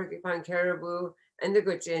on the porcupine caribou and the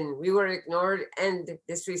Gwich'in. We were ignored and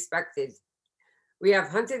disrespected. We have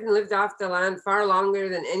hunted and lived off the land far longer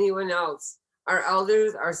than anyone else. Our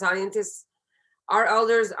elders are scientists. Our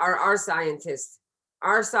elders are our scientists.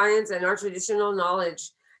 Our science and our traditional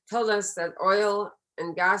knowledge tell us that oil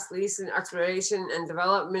and gas lease and exploration and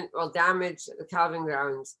development will damage the calving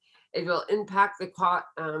grounds. It will impact the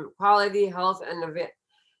quality, health, and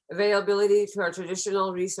availability to our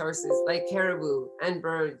traditional resources like caribou and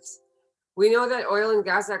birds. We know that oil and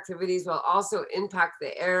gas activities will also impact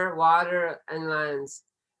the air, water, and lands.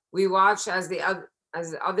 We watch as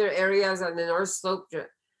other areas on the North Slope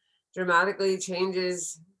dramatically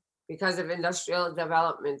changes because of industrial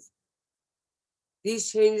development.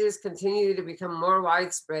 These changes continue to become more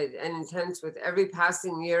widespread and intense with every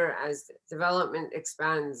passing year as development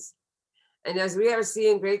expands. And as we are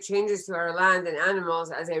seeing great changes to our land and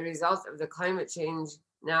animals as a result of the climate change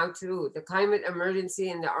now too, the climate emergency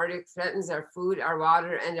in the Arctic threatens our food, our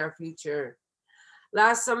water, and our future.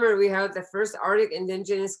 Last summer, we held the first Arctic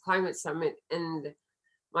Indigenous Climate Summit in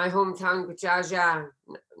my hometown, Gwich'in,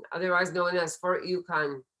 otherwise known as Fort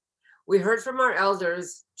Yukon. We heard from our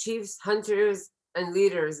elders, chiefs, hunters, and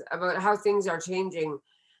leaders about how things are changing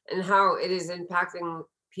and how it is impacting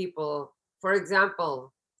people. For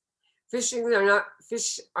example, fish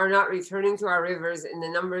are not returning to our rivers in the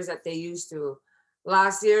numbers that they used to.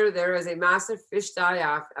 Last year, there was a massive fish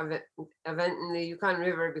die-off event in the Yukon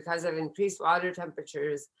River because of increased water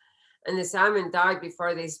temperatures, and the salmon died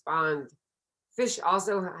before they spawned. Fish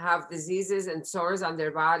also have diseases and sores on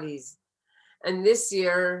their bodies. And this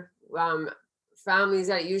year, families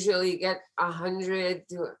that usually get 100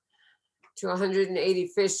 to 180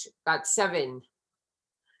 fish got 7.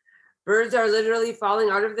 Birds are literally falling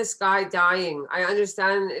out of the sky, dying. I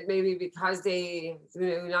understand it may be because they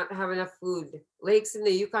do not have enough food. Lakes in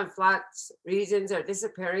the Yukon Flats regions are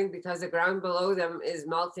disappearing because the ground below them is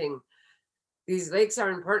melting. These lakes are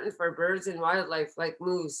important for birds and wildlife like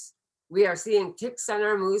moose. We are seeing ticks on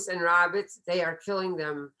our moose and rabbits. They are killing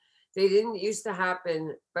them. They didn't used to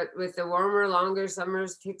happen, but with the warmer, longer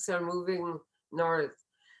summers, ticks are moving north.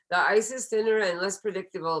 The ice is thinner and less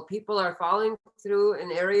predictable. People are falling through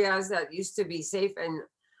in areas that used to be safe, and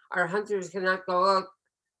our hunters cannot go out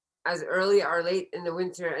as early or late in the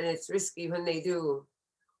winter, and it's risky when they do.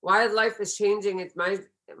 Wildlife is changing its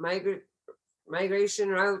migration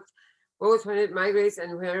route, both when it migrates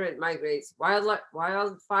and where it migrates.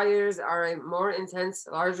 Wildfires are more intense,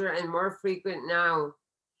 larger, and more frequent now.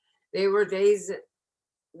 There were days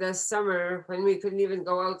this summer when we couldn't even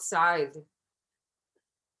go outside.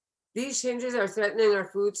 These changes are threatening our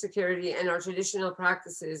food security and our traditional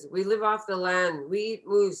practices. We live off the land. We eat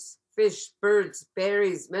moose, fish, birds,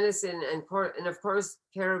 berries, venison, and of course,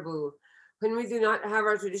 caribou. When we do not have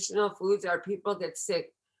our traditional foods, our people get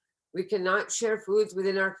sick. We cannot share foods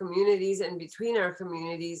within our communities and between our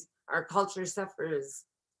communities. Our culture suffers.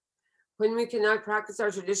 When we cannot practice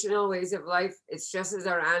our traditional ways of life, it's just as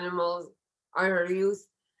our animals, our youth,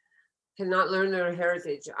 cannot learn their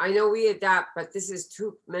heritage. I know we adapt, but this is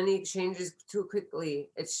too many changes too quickly.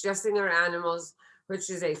 It's stressing our animals, which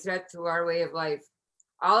is a threat to our way of life.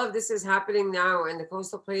 All of this is happening now, and the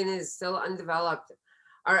coastal plain is still undeveloped.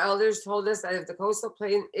 Our elders told us that if the coastal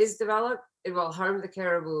plain is developed, it will harm the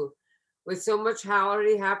caribou. With so much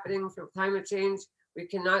already happening from climate change, we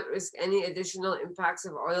cannot risk any additional impacts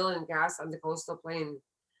of oil and gas on the coastal plain.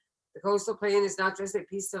 The coastal plain is not just a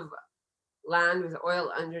piece of land with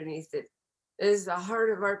oil underneath it. It is the heart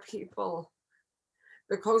of our people.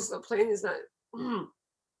 The coastal plain is not,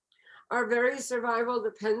 our very survival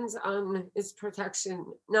depends on its protection.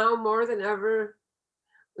 Now more than ever,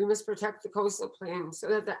 we must protect the coastal plain so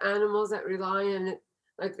that the animals that rely on it,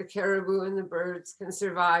 like the caribou and the birds, can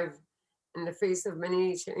survive. in the face of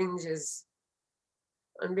many changes.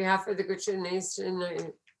 On behalf of the Gutcha Nation, I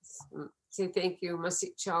say thank you.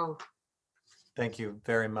 Masik Chow. Thank you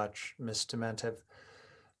very much, Ms. Dementev.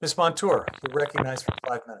 Ms. Montour, you're recognized for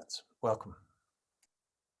 5 minutes. Welcome.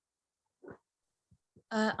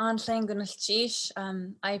 I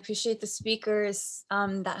appreciate the speakers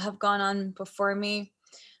that have gone on before me.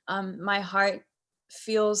 My heart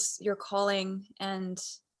feels your calling and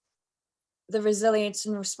the resilience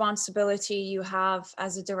and responsibility you have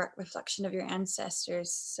as a direct reflection of your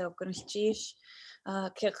ancestors. So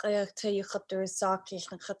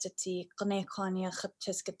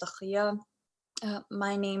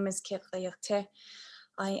my name is Kirklayakte.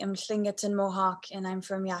 I am Tlingit and Mohawk, and I'm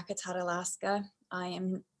from Yakutat, Alaska. I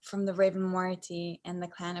am from the Raven Moiety and the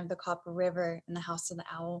clan of the Copper River and the House of the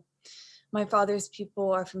Owl. My father's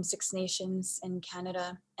people are from 6 nations in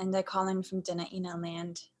Canada, and I call in from Dena'ina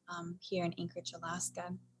land here in Anchorage,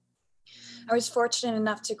 Alaska. I was fortunate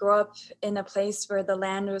enough to grow up in a place where the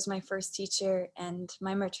land was my first teacher, and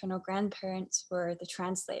my maternal grandparents were the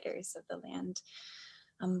translators of the land.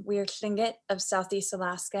 We are Tlingit of Southeast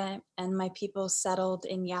Alaska, and my people settled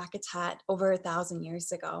in Yakutat over 1,000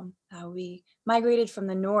 years ago. We migrated from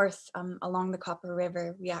the north along the Copper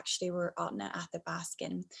River. We actually were Altna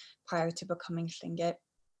Athabaskan prior to becoming Tlingit.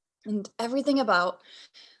 And everything about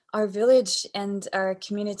our village and our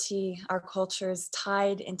community, our culture is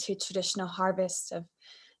tied into traditional harvest of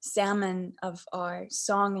salmon, of our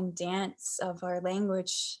song and dance, of our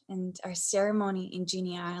language, and our ceremony and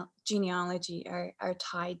genealogy are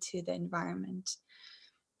tied to the environment.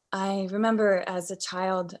 I remember as a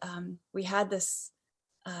child, we had this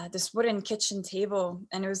wooden kitchen table,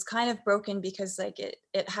 and it was kind of broken because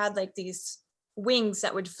it had like these wings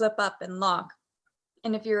that would flip up and lock.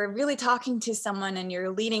 And if you're really talking to someone and you're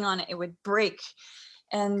leaning on it, it would break.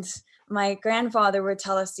 And my grandfather would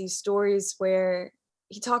tell us these stories where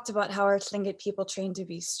he talked about how our Tlingit people trained to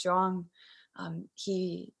be strong.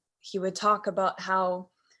 He would talk about how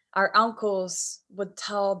our uncles would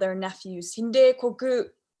tell their nephews, "Hinde kogu,"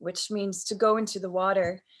 which means to go into the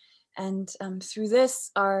water. And through this,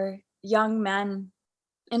 our young men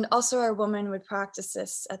and also our women would practice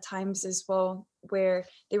this at times as well, where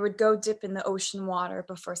they would go dip in the ocean water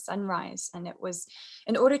before sunrise. And it was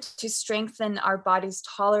in order to strengthen our body's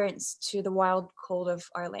tolerance to the wild cold of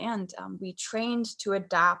our land. We trained to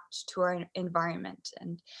adapt to our environment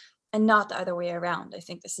and not the other way around. I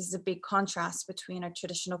think this is a big contrast between our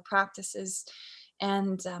traditional practices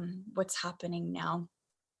and what's happening now.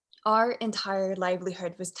 Our entire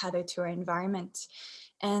livelihood was tethered to our environment.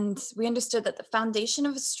 And we understood that the foundation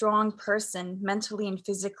of a strong person, mentally and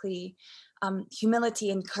physically,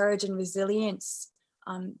 humility and courage and resilience,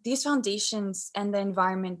 these foundations and the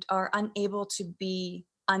environment are unable to be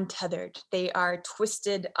untethered. They are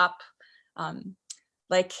twisted up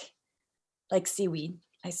like seaweed,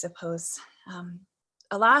 I suppose.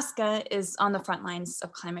 Alaska is on the front lines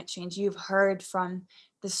of climate change. You've heard from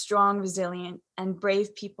the strong, resilient, and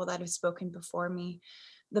brave people that have spoken before me.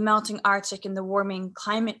 The melting Arctic and the warming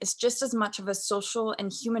climate is just as much of a social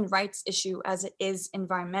and human rights issue as it is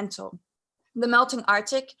environmental. The melting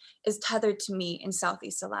Arctic is tethered to me in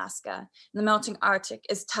Southeast Alaska. The melting Arctic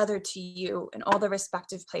is tethered to you in all the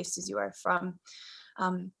respective places you are from.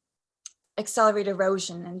 Accelerated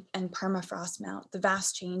erosion and permafrost melt, the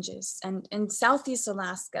vast changes. And in Southeast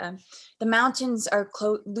Alaska, the mountains are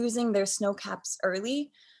losing their snow caps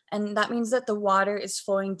early, and that means that the water is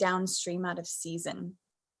flowing downstream out of season.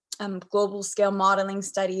 Global scale modeling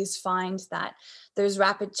studies find that there's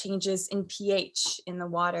rapid changes in pH in the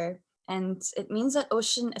water, and it means that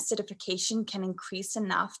ocean acidification can increase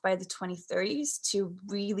enough by the 2030s to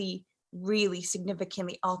really, really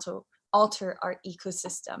significantly alter our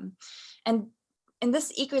ecosystem. And in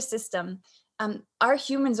this ecosystem, our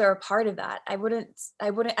humans are a part of that. I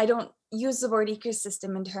don't use the word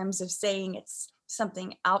ecosystem in terms of saying it's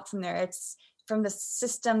something out from there. It's from the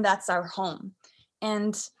system that's our home.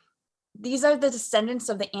 And these are the descendants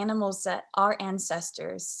of the animals that our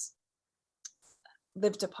ancestors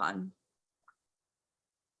lived upon.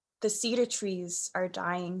 The cedar trees are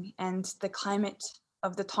dying, and the climate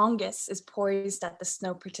of the Tongass is poised at the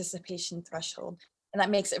snow participation threshold. And that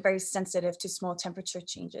makes it very sensitive to small temperature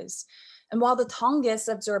changes. And while the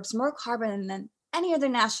Tongass absorbs more carbon than any other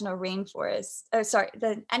national rainforest,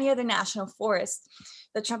 any other national forest,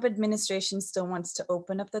 the Trump administration still wants to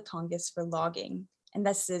open up the Tongass for logging. And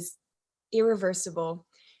this is irreversible.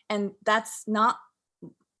 And that's not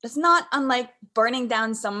unlike burning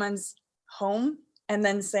down someone's home and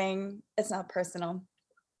then saying it's not personal,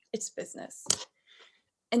 it's business.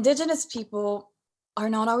 Indigenous people are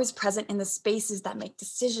not always present in the spaces that make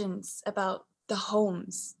decisions about the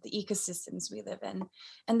homes, the ecosystems we live in.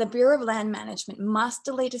 And the Bureau of Land Management must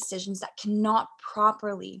delay decisions that cannot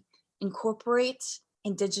properly incorporate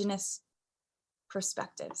Indigenous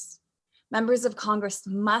perspectives. Members of Congress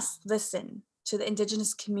must listen to the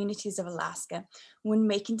Indigenous communities of Alaska when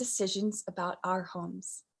making decisions about our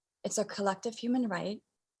homes. It's our collective human right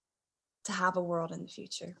to have a world in the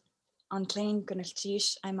future. On Klein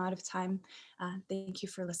Gunartish, I'm out of time. Thank you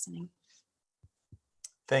for listening.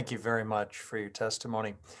 Thank you very much for your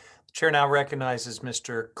testimony. The chair now recognizes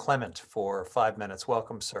Mr. Clement for 5 minutes.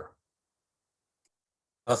 Welcome, sir.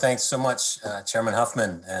 Well, thanks so much, Chairman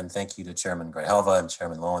Huffman, and thank you to Chairman Grijalva and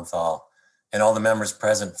Chairman Lowenthal and all the members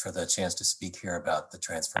present for the chance to speak here about the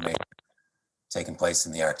transformation taking place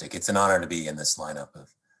in the Arctic. It's an honor to be in this lineup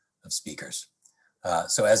of speakers.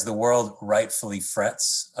 So as the world rightfully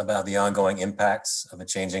frets about the ongoing impacts of a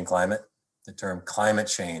changing climate, the term climate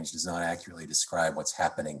change does not accurately describe what's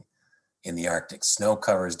happening in the Arctic. Snow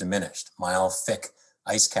cover is diminished. Mile-thick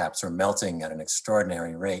ice caps are melting at an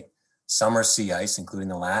extraordinary rate. Summer sea ice, including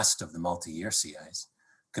the last of the multi-year sea ice,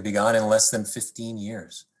 could be gone in less than 15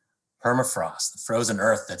 years. Permafrost, the frozen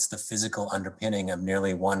earth that's the physical underpinning of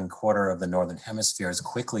nearly 1/4 of the Northern Hemisphere, is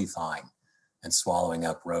quickly thawing and swallowing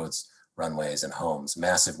up roads, runways, and homes.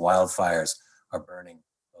 Massive wildfires are burning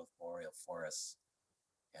both boreal forests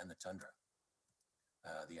and the tundra.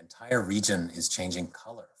 The entire region is changing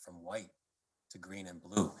color from white to green and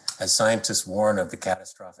blue as scientists warn of the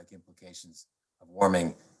catastrophic implications of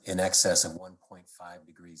warming in excess of 1.5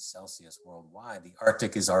 degrees Celsius worldwide. The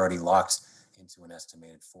Arctic is already locked into an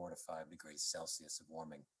estimated 4 to 5 degrees Celsius of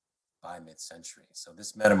warming by mid-century. So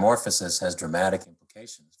this metamorphosis has dramatic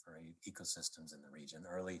implications for ecosystems in the region.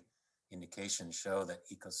 Early indications show that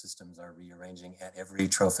ecosystems are rearranging at every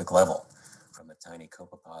trophic level, from the tiny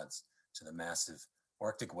copepods to the massive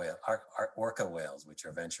orca whales, which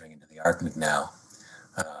are venturing into the Arctic now.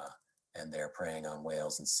 And they're preying on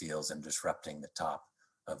whales and seals and disrupting the top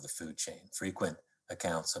of the food chain. Frequent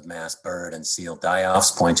accounts of mass bird and seal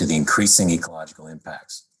die-offs point to the increasing ecological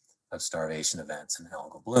impacts of starvation events and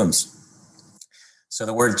algal blooms. So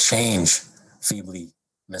the word change feebly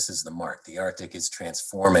misses the mark. The Arctic is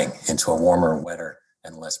transforming into a warmer, wetter,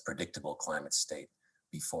 and less predictable climate state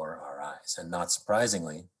before our eyes. And not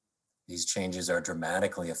surprisingly, these changes are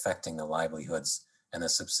dramatically affecting the livelihoods and the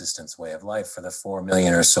subsistence way of life for the 4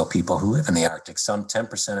 million or so people who live in the Arctic. Some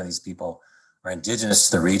 10% of these people are indigenous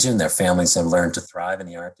to the region. Their families have learned to thrive in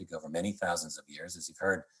the Arctic over many thousands of years, as you've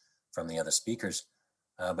heard from the other speakers.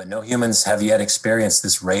 But no humans have yet experienced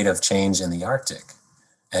this rate of change in the Arctic.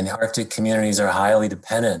 And the Arctic communities are highly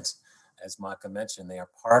dependent. As Maka mentioned, they are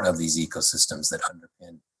part of these ecosystems that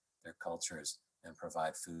underpin their cultures and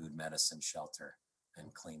provide food, medicine, shelter,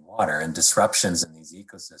 and clean water. And disruptions in these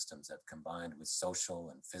ecosystems have combined with social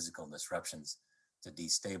and physical disruptions to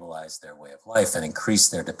destabilize their way of life and increase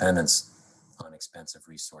their dependence on expensive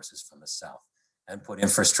resources from the south and put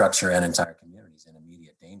infrastructure and entire communities in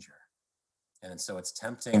immediate danger. And so it's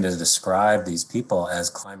tempting to describe these people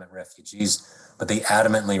as climate refugees, but they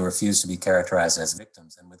adamantly refuse to be characterized as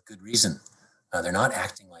victims, and with good reason. They're not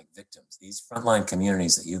acting like victims. These frontline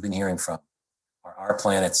communities that you've been hearing from are our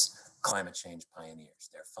planet's climate change pioneers.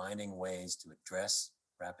 They're finding ways to address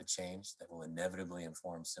rapid change that will inevitably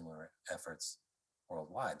inform similar efforts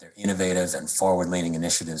worldwide. Their innovative and forward-leaning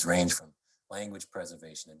initiatives range from language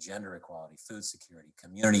preservation and gender equality, food security,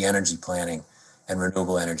 community energy planning, and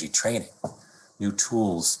renewable energy training. New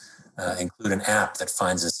tools include an app that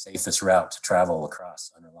finds the safest route to travel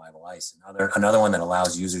across unreliable ice, and another one that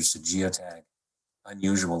allows users to geotag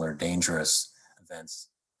unusual or dangerous events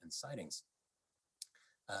and sightings.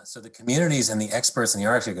 So the communities and the experts in the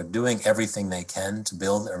Arctic are doing everything they can to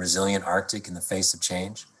build a resilient Arctic in the face of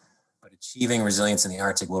change. But achieving resilience in the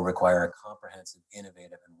Arctic will require a comprehensive,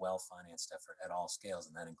 innovative, and well-financed effort at all scales,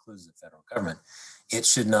 and that includes the federal government. It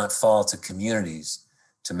should not fall to communities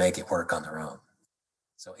to make it work on their own.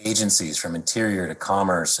 So agencies from Interior to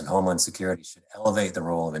Commerce and Homeland Security should elevate the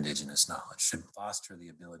role of Indigenous knowledge, should foster the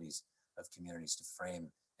abilities of communities to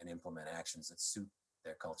frame and implement actions that suit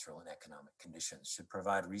their cultural and economic conditions, should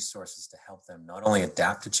provide resources to help them not only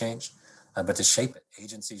adapt to change, but to shape it.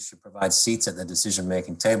 Agencies should provide seats at the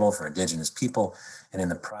decision-making table for Indigenous people, and in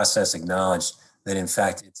the process acknowledge that in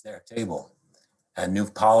fact it's their table. And new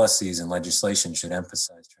policies and legislation should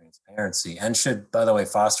emphasize transparency and should, by the way,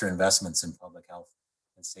 foster investments in public health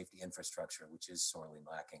and safety infrastructure, which is sorely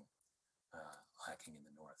lacking in the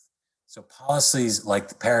North. So policies like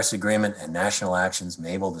the Paris Agreement and national actions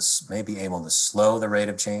may be able to slow the rate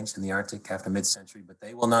of change in the Arctic after mid-century, but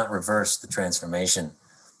they will not reverse the transformation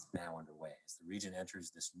now underway. As the region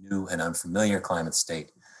enters this new and unfamiliar climate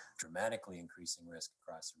state, dramatically increasing risk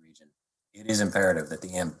across the region, it is imperative that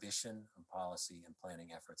the ambition of policy and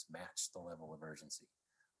planning efforts match the level of urgency.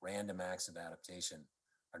 Random acts of adaptation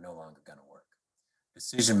are no longer going to work.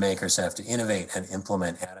 Decision makers have to innovate and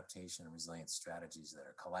implement adaptation and resilience strategies that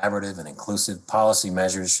are collaborative and inclusive. Policy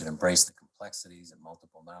measures should embrace the complexities of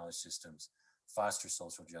multiple knowledge systems, foster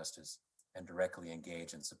social justice, and directly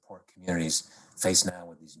engage and support communities faced now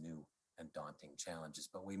with these new and daunting challenges.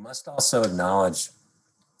 But we must also acknowledge,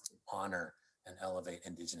 honor, and elevate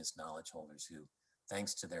Indigenous knowledge holders who,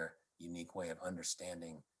 thanks to their unique way of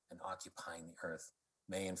understanding and occupying the Earth,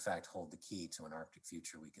 may in fact hold the key to an Arctic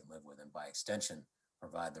future we can live with, and by extension,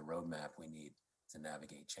 provide the roadmap we need to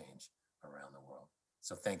navigate change around the world.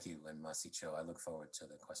 So thank you, and Masicho, I look forward to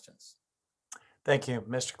the questions. Thank you,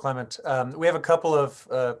 Mr. Clement. We have a couple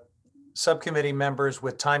of subcommittee members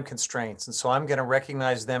with time constraints, and so I'm going to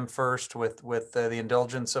recognize them first with the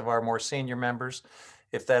indulgence of our more senior members,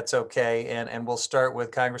 if that's okay. And we'll start with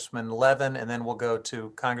Congressman Levin, and then we'll go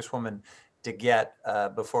to Congresswoman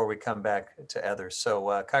DeGette before we come back to others.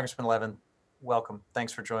 So Congressman Levin, welcome.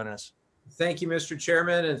 Thanks for joining us. Thank you, Mr.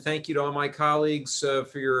 Chairman, and thank you to all my colleagues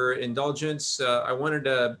for your indulgence. I wanted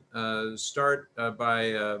to start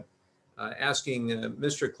by asking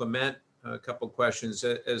Mr. Clement a couple of questions.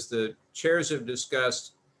 As the chairs have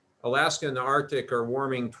discussed, Alaska and the Arctic are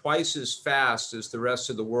warming twice as fast as the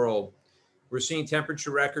rest of the world. We're seeing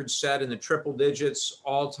temperature records set in the triple digits,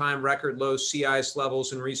 all-time record low sea ice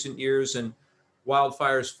levels in recent years, and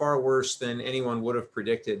wildfires far worse than anyone would have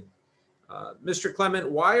predicted. Mr. Clement,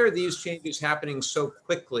 why are these changes happening so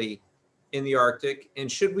quickly in the Arctic? And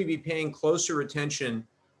should we be paying closer attention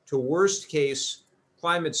to worst case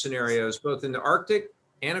climate scenarios, both in the Arctic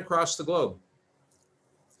and across the globe?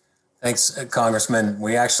 Thanks, Congressman.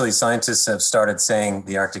 We actually, scientists have started saying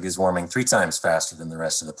the Arctic is warming 3 times faster than the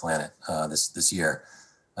rest of the planet this year.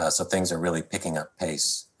 So things are really picking up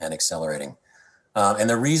pace and accelerating. And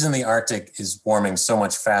the reason the Arctic is warming so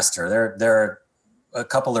much faster, there are a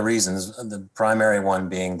couple of reasons. The primary one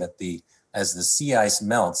being that as the sea ice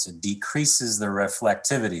melts, it decreases the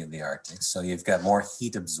reflectivity of the Arctic. So you've got more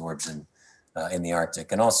heat absorption in the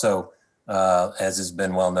Arctic. And also, as has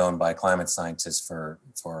been well known by climate scientists for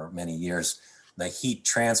many years, the heat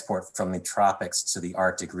transport from the tropics to the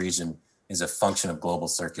Arctic region is a function of global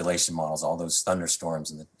circulation models, all those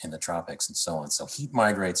thunderstorms in the tropics and so on. So heat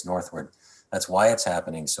migrates northward. That's why it's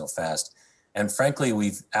happening so fast. And frankly,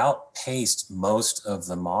 we've outpaced most of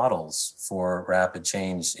the models for rapid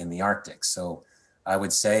change in the Arctic. So I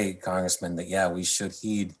would say, Congressman, that yeah, we should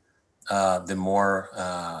heed the more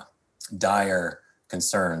dire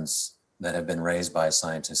concerns that have been raised by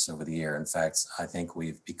scientists over the year. In fact, I think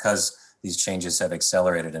because these changes have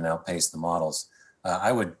accelerated and outpaced the models,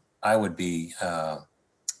 I would be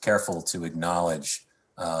careful to acknowledge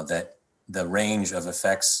that the range of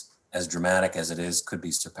effects, as dramatic as it is, could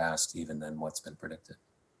be surpassed even than what's been predicted.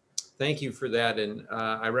 Thank you for that. And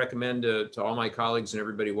I recommend to all my colleagues and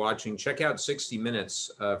everybody watching, check out 60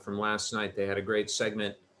 Minutes from last night. They had a great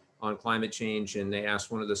segment on climate change, and they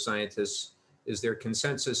asked one of the scientists, is there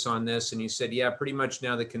consensus on this? And he said, yeah, pretty much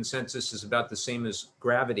now the consensus is about the same as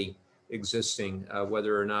gravity existing,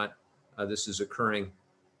 whether or not this is occurring.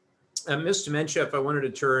 Ms. Demenchef, I wanted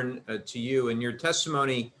to turn to you. In your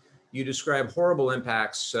testimony, you describe horrible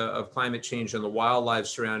impacts of climate change on the wildlife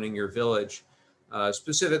surrounding your village,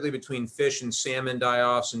 specifically between fish and salmon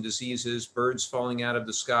die-offs and diseases, birds falling out of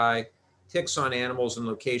the sky, ticks on animals in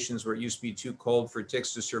locations where it used to be too cold for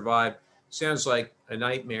ticks to survive. Sounds like a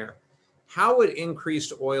nightmare. How would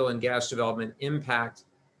increased oil and gas development impact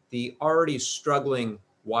the already struggling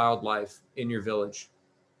wildlife in your village?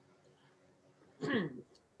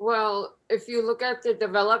 Well, if you look at the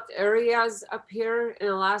developed areas up here in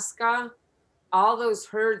Alaska, all those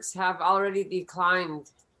herds have already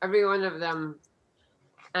declined, every one of them.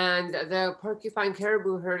 And the porcupine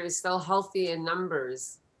caribou herd is still healthy in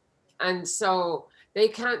numbers. And so they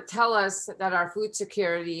can't tell us that our food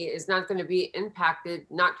security is not going to be impacted,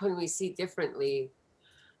 not when we see differently.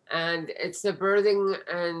 And it's the birthing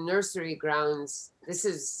and nursery grounds. This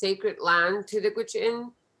is sacred land to the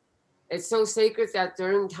Gwich'in. It's so sacred that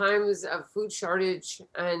during times of food shortage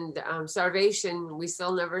and starvation, we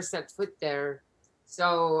still never set foot there.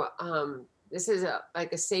 So this is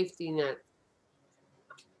like a safety net.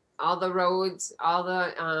 All the roads, all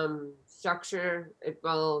the structure, it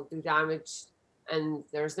will do damage, and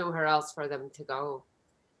there's nowhere else for them to go.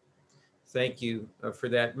 Thank you for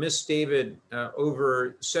that. Ms. David,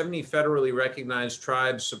 over 70 federally recognized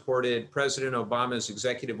tribes supported President Obama's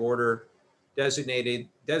executive order designating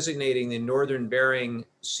the Northern Bering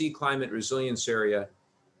Sea Climate Resilience Area.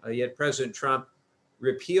 Yet President Trump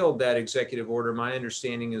repealed that executive order, my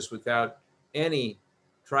understanding is without any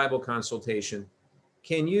tribal consultation.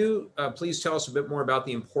 Can you please tell us a bit more about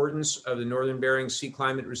the importance of the Northern Bering Sea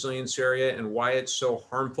Climate Resilience Area and why it's so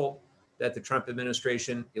harmful that the Trump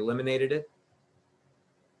administration eliminated it?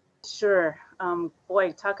 Sure.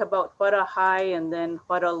 Boy, talk about what a high and then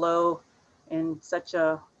what a low in such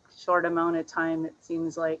a short amount of time, it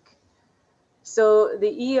seems like. So the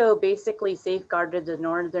EO basically safeguarded the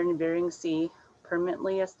Northern Bering Sea,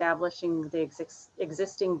 permanently establishing the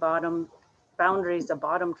existing boundaries of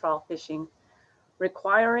bottom trawl fishing,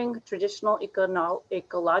 requiring traditional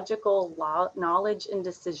ecological knowledge and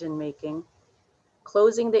decision making,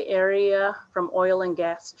 closing the area from oil and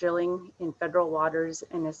gas drilling in federal waters,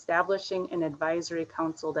 and establishing an advisory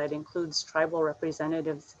council that includes tribal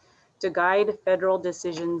representatives to guide federal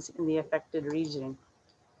decisions in the affected region.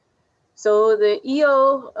 So the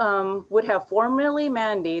EO would have formally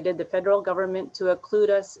mandated the federal government to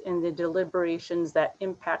include us in the deliberations that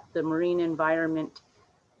impact the marine environment,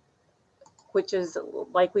 which is,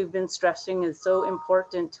 like we've been stressing, is so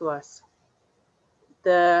important to us.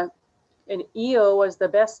 An EO was the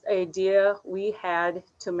best idea we had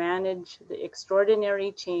to manage the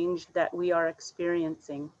extraordinary change that we are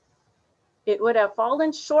experiencing. It would have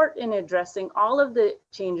fallen short in addressing all of the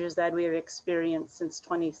changes that we have experienced since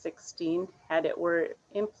 2016 had it were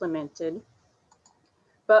implemented,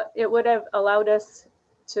 but it would have allowed us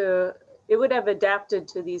to, it would have adapted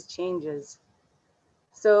to these changes.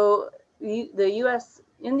 So in the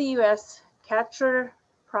US, catcher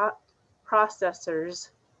processors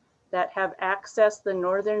that have accessed the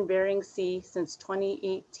Northern Bering Sea since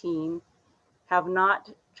 2018 have not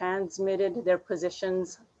transmitted their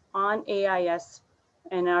positions on AIS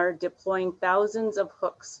and are deploying thousands of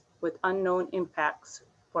hooks with unknown impacts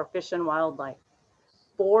for fish and wildlife.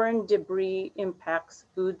 Foreign debris impacts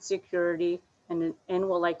food security and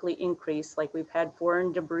will likely increase, like we've had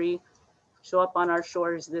foreign debris show up on our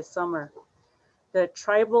shores this summer. The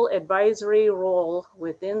tribal advisory role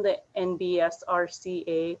within the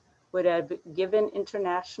NBSRCA would have given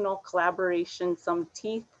international collaboration some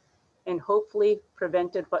teeth and hopefully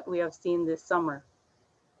prevented what we have seen this summer.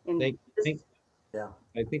 I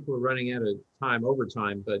think we're running out of time,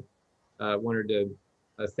 overtime, but wanted to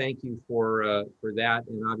thank you for that.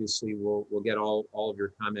 And obviously we'll get all of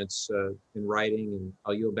your comments in writing, and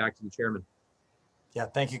I'll yield back to the chairman. Yeah,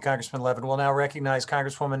 thank you, Congressman Levin. We'll now recognize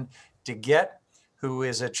Congresswoman DeGette, who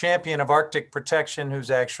is a champion of Arctic protection, who's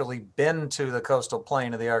actually been to the coastal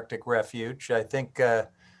plain of the Arctic Refuge. I think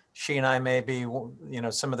she and I may be,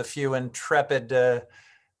 some of the few intrepid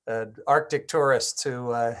Arctic tourists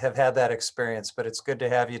who have had that experience, but it's good to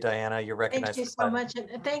have you, Diana. You're recognized. Thank you so much.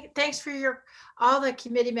 And thanks for all the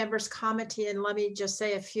committee members commenting. And let me just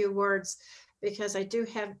say a few words, because I do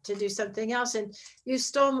have to do something else. And you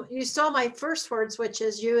stole my first words, which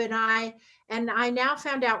is you and I now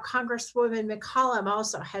found out Congresswoman McCollum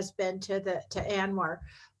also has been to ANWR.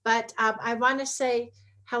 But I want to say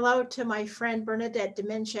hello to my friend Bernadette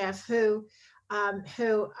Deminchev, who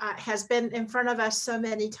has been in front of us so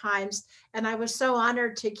many times. And I was so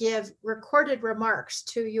honored to give recorded remarks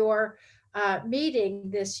to your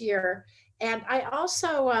meeting this year. And I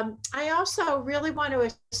also really want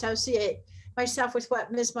to associate myself with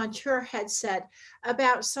what Ms. Montour had said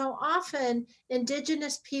about so often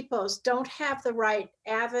Indigenous peoples don't have the right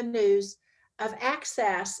avenues of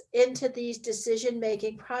access into these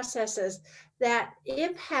decision-making processes that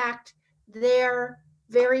impact their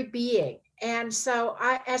very being. And so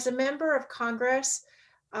as a member of Congress,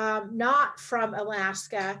 not from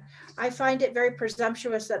Alaska, I find it very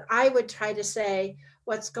presumptuous that I would try to say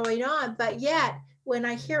what's going on. But yet, when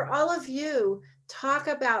I hear all of you talk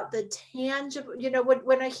about the tangible,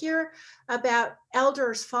 when I hear about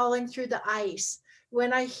elders falling through the ice,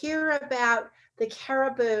 when I hear about the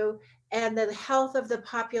caribou and the health of the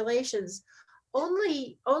populations,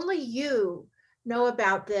 only you know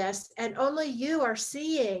about this, and only you are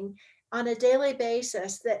seeing on a daily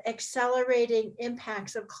basis the accelerating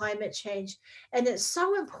impacts of climate change. And it's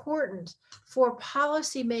so important for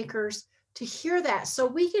policymakers to hear that, so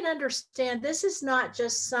we can understand this is not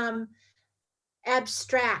just some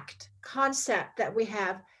abstract concept that we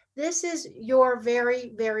have. This is your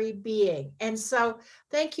very, very being. And so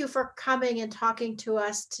thank you for coming and talking to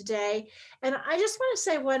us today. And I just want to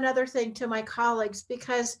say one other thing to my colleagues,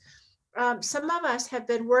 because some of us have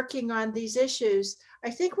been working on these issues. I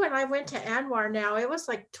think when I went to ANWR now, it was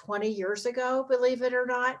like 20 years ago, believe it or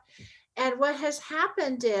not. And what has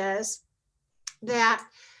happened is that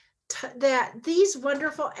that these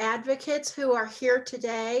wonderful advocates who are here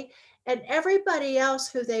today and everybody else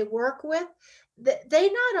who they work with, they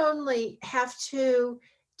not only have to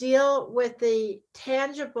deal with the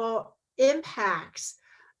tangible impacts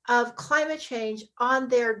of climate change on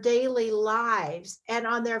their daily lives and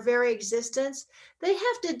on their very existence, they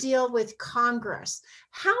have to deal with Congress.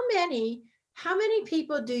 How many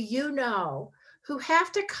people do you know who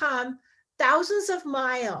have to come thousands of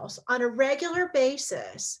miles on a regular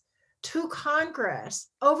basis to Congress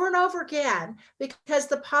over and over again because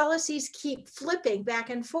the policies keep flipping back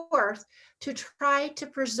and forth to try to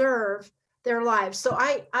preserve their lives? So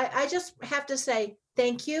I just have to say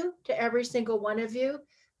thank you to every single one of you.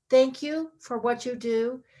 Thank you for what you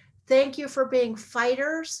do. Thank you for being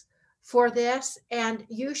fighters for this. And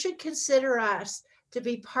you should consider us to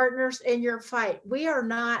be partners in your fight. We're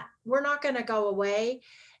not going to go away.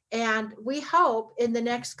 And we hope in the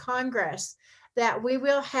next Congress that we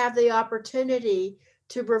will have the opportunity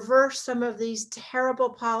to reverse some of these terrible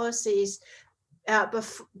policies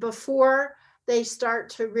before they start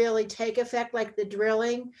to really take effect, like the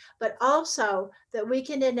drilling, but also that we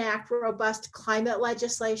can enact robust climate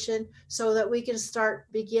legislation so that we can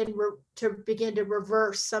begin to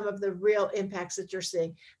reverse some of the real impacts that you're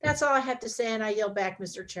seeing. That's all I have to say, and I yield back,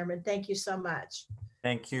 Mr. Chairman. Thank you so much.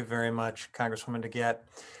 Thank you very much, Congresswoman DeGette.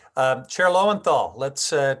 Chair Lowenthal,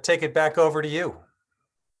 let's take it back over to you.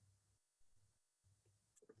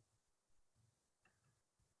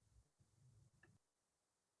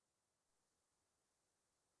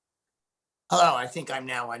 Hello, I think I'm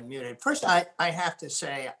now unmuted. First, I have to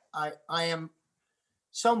say, I am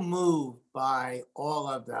so moved by all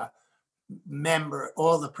the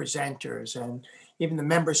presenters and even the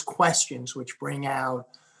members' questions, which bring out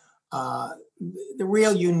the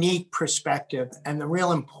real unique perspective and the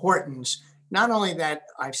real importance, not only that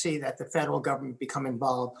I see that the federal government become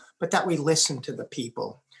involved, but that we listen to the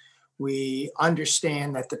people. We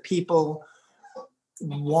understand that the people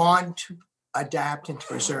want to adapt and to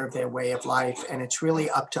preserve their way of life. And it's really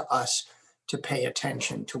up to us to pay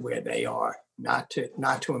attention to where they are, not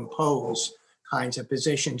to impose kinds of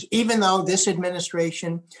positions, even though this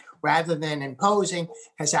administration, rather than imposing,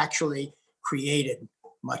 has actually created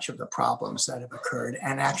much of the problems that have occurred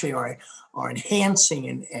and actually are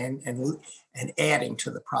enhancing and adding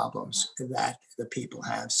to the problems that the people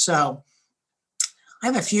have. So I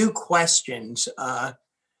have a few questions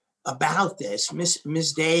about this.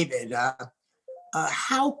 Ms. David,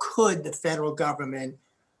 how could the federal government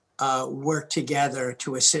work together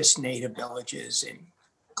to assist Native villages in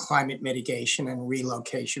climate mitigation and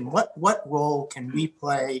relocation? What role can we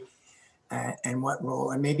play, and what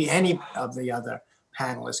role, and maybe any of the other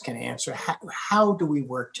panelists can answer, how do we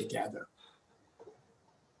work together?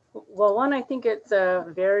 Well, one, I think it's a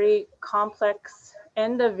very complex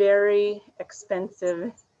and a very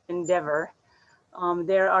expensive endeavor.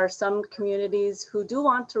 There are some communities who do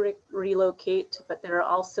want to relocate, but there are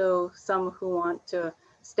also some who want to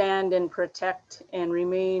stand and protect and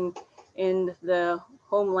remain in the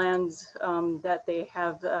homelands that they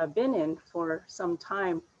have been in for some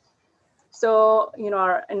time. So, you know,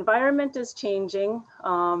 our environment is changing.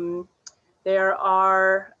 There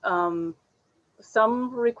are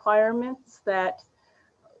some requirements that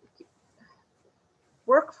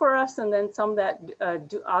work for us, and then some that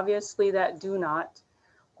do not.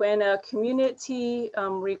 When a community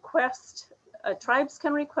requests, tribes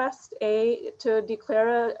can request to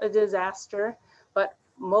declare a disaster, but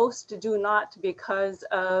most do not because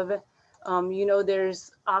of, you know,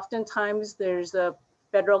 there's oftentimes a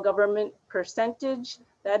federal government percentage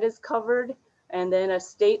that is covered, and then a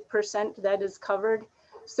state percent that is covered.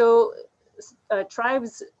 So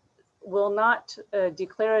tribes will not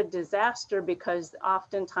declare a disaster because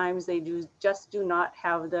oftentimes they just do not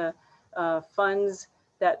have the funds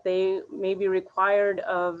that they may be required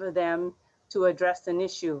of them to address an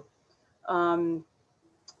issue.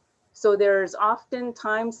 So there's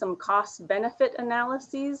oftentimes some cost benefit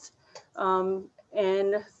analyses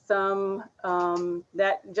and some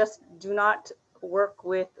that just do not work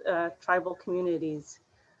with tribal communities.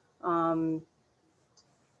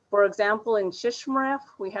 For example, in Shishmaref,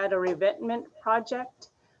 we had a revetment project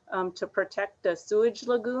to protect a sewage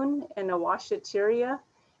lagoon in a washateria,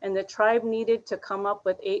 and the tribe needed to come up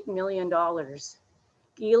with $8 million.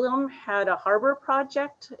 Elam had a harbor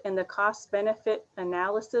project, and the cost benefit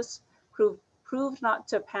analysis proved not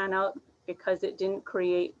to pan out because it didn't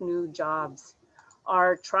create new jobs.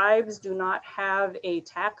 Our tribes do not have a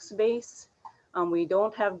tax base. We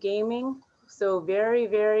don't have gaming, so very,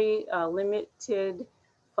 very limited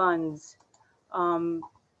funds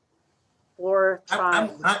for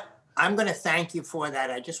tribes. I'm going to thank you for that.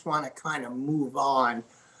 I just want to kind of move on.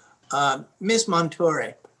 Ms.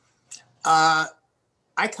 Monture,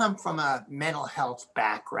 I come from a mental health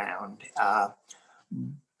background,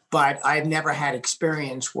 but I've never had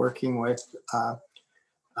experience working with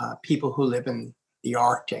people who live in the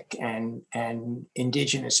Arctic and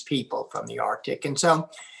indigenous people from the Arctic. And so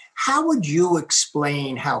how would you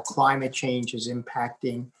explain how climate change is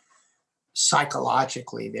impacting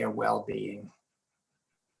psychologically their well-being?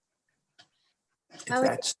 If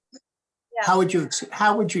that's, Yeah. how would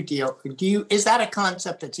you deal? Is that a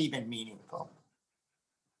concept that's even meaningful?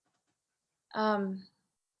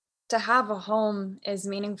 To have a home is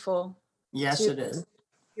meaningful. Yes, To it is.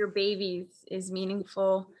 your babies is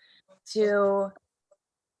meaningful. To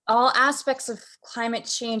all aspects of climate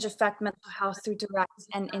change affect mental health through direct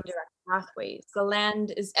and indirect pathways. The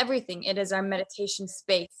land is everything. It is our meditation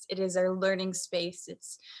space. It is our learning space.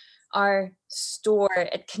 It's our store.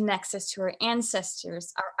 It connects us to our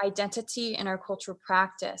ancestors, our identity, and our cultural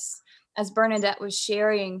practice. As Bernadette was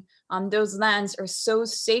sharing, those lands are so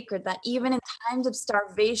sacred that even in times of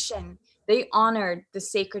starvation, they honored the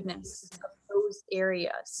sacredness of those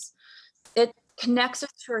areas. It connects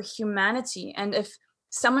us to our humanity. And if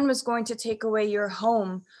someone was going to take away your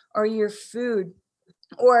home or your food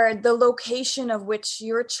or the location of which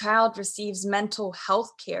your child receives mental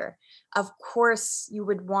health care, of course you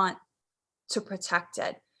would want to protect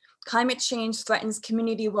it. Climate change threatens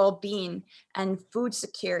community well-being and food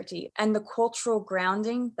security and the cultural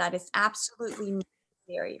grounding that is absolutely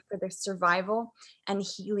necessary for their survival and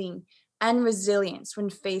healing and resilience when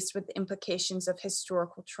faced with the implications of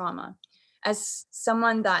historical trauma. As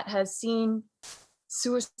someone that has seen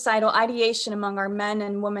suicidal ideation among our men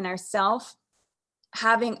and women ourselves,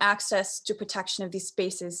 having access to protection of these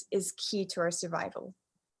spaces is key to our survival.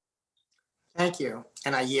 Thank you,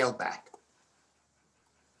 and I yield back.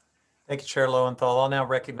 Thank you, Chair Lowenthal. I'll now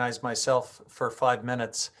recognize myself for 5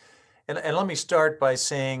 minutes. And let me start by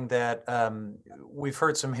saying that we've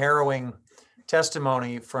heard some harrowing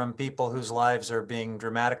testimony from people whose lives are being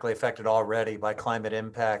dramatically affected already by climate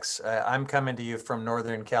impacts. I'm coming to you from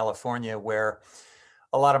Northern California, where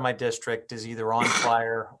a lot of my district is either on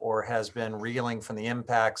fire or has been reeling from the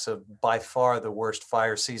impacts of by far the worst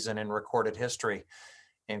fire season in recorded history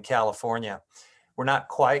in California. We're not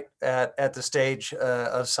quite at the stage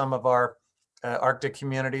of some of our Arctic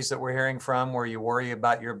communities that we're hearing from, where you worry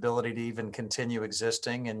about your ability to even continue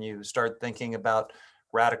existing and you start thinking about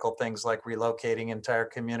radical things like relocating entire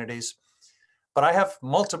communities. But I have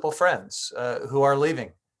multiple friends who are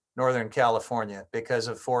leaving Northern California because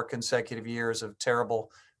of 4 consecutive years of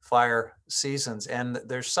terrible fire seasons. And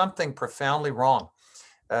there's something profoundly wrong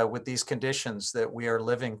with these conditions that we are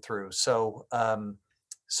living through. So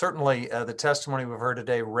certainly the testimony we've heard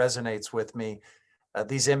today resonates with me.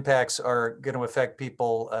 These impacts are going to affect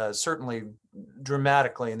people certainly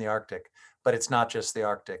dramatically in the Arctic, but it's not just the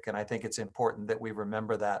Arctic. And I think it's important that we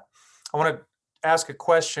remember that. I want to ask a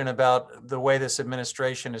question about the way this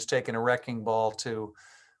administration has taken a wrecking ball to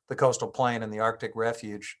the coastal plain and the Arctic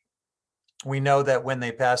refuge. We know that when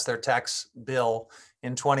they passed their tax bill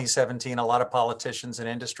in 2017, a lot of politicians and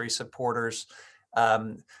industry supporters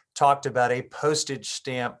talked about a postage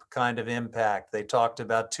stamp kind of impact. They talked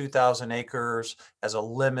about 2,000 acres as a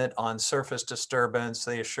limit on surface disturbance.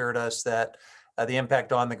 They assured us that the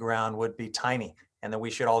impact on the ground would be tiny and that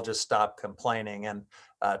we should all just stop complaining. And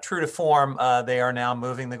true to form, they are now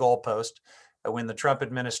moving the goalpost. When the Trump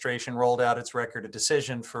administration rolled out its record of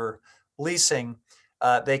decision for leasing,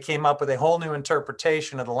 they came up with a whole new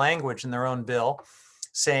interpretation of the language in their own bill,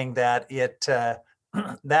 saying that it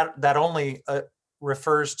that only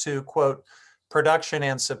refers to, quote, production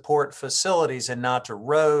and support facilities and not to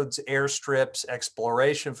roads, airstrips,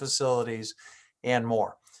 exploration facilities, and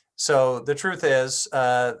more. So the truth is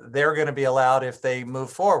they're going to be allowed, if they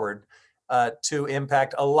move forward, to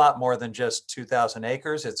impact a lot more than just 2,000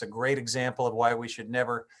 acres. It's a great example of why we should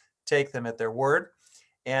never take them at their word.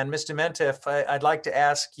 And Ms. Dementif, I'd like to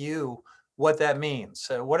ask you what that means.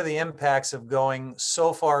 What are the impacts of going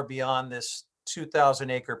so far beyond this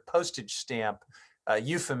 2,000 acre postage stamp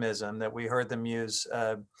euphemism that we heard them use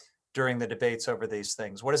during the debates over these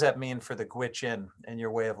things? What does that mean for the Gwich'in and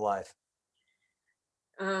your way of life?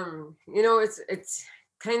 You know, it's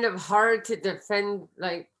kind of hard to defend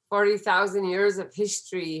like 40,000 years of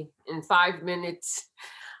history in 5 minutes,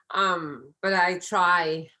 but I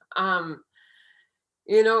try.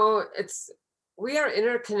 You know, we are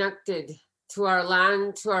interconnected to our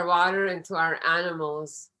land, to our water, and to our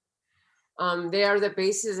animals. They are the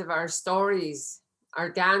basis of our stories, our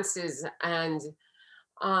dances, and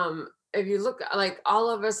if you look, like all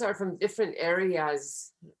of us are from different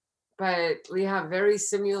areas, but we have very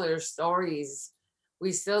similar stories.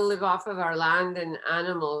 We still live off of our land and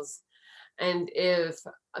animals. And if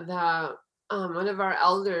the one of our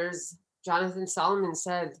elders, Jonathan Solomon,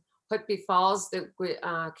 said, "What befalls the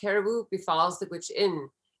caribou befalls the Gwich'in.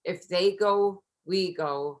 If they go, we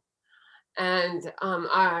go." And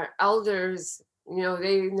our elders,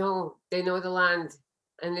 they know the land,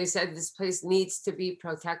 and they said this place needs to be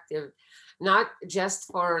protected, not just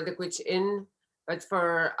for the Gwich'in, but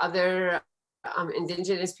for other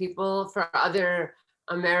indigenous people, for other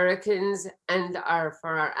Americans, and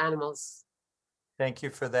for our animals. Thank you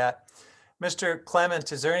for that. Mr.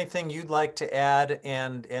 Clement, is there anything you'd like to add?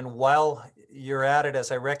 And while you're at it,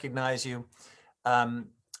 as I recognize you,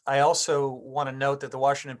 I also want to note that the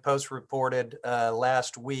Washington Post reported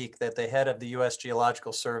last week that the head of the U.S.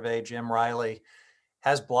 Geological Survey, Jim Riley,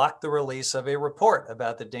 has blocked the release of a report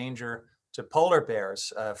about the danger to polar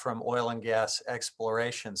bears from oil and gas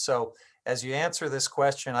exploration. So as you answer this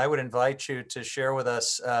question, I would invite you to share with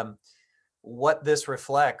us what this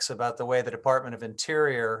reflects about the way the Department of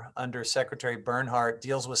Interior under Secretary Bernhardt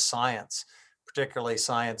deals with science, particularly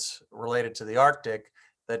science related to the Arctic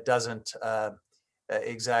that doesn't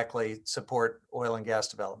exactly support oil and gas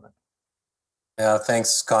development. Yeah,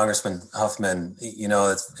 thanks, Congressman Huffman. You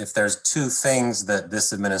know, if there's two things that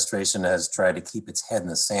this administration has tried to keep its head in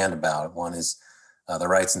the sand about, one is the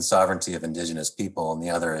rights and sovereignty of indigenous people, and the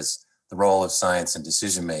other is the role of science in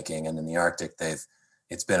decision-making. And in the Arctic,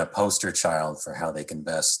 it's been a poster child for how they can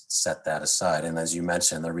best set that aside. And as you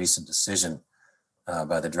mentioned, the recent decision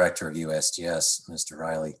by the director of USGS, Mr.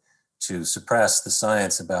 Riley, to suppress the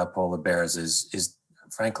science about polar bears is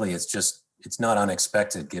frankly, it's not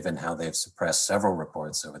unexpected given how they've suppressed several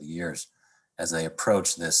reports over the years as they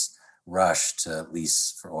approach this rush to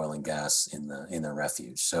lease for oil and gas in the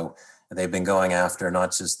refuge. So they've been going after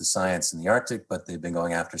not just the science in the Arctic, but they've been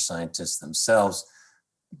going after scientists themselves,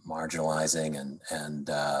 marginalizing and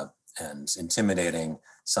intimidating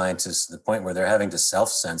scientists to the point where they're having to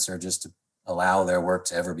self-censor just to allow their work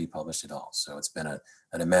to ever be published at all. So it's been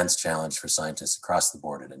an immense challenge for scientists across the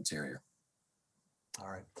board at Interior. All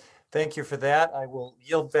right. Thank you for that. I will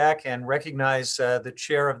yield back and recognize the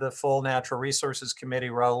chair of the full Natural Resources Committee,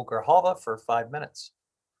 Raul Grijalva, for 5 minutes.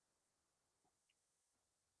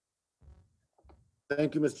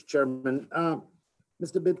 Thank you, Mr. Chairman.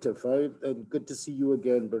 Mr. Bintiff, good to see you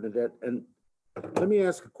again, Bernadette. And let me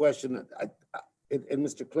ask a question. And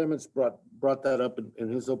Mr. Clements brought that up in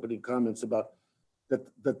his opening comments about that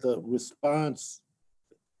the response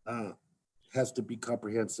has to be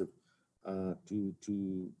comprehensive to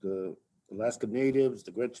the Alaska Natives,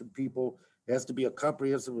 the Gretchen people. It has to be a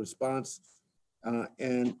comprehensive response,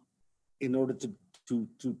 and in order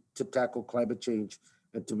to tackle climate change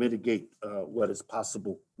and to mitigate what is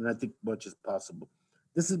possible, and I think much is possible.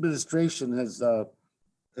 This administration has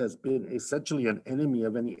been essentially an enemy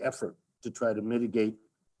of any effort to try to mitigate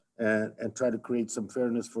and try to create some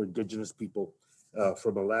fairness for Indigenous people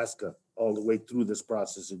from Alaska all the way through this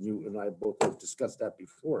process. And you and I both have discussed that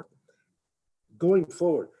before. Going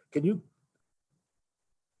forward,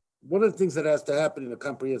 one of the things that has to happen in a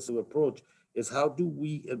comprehensive approach is how do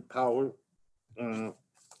we empower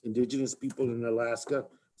Indigenous people in Alaska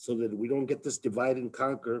so that we don't get this divide and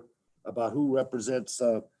conquer about who represents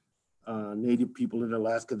Native people in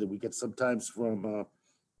Alaska that we get sometimes from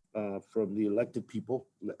the elected people,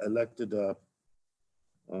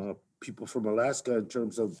 people from Alaska in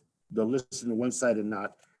terms of they'll listen to one side and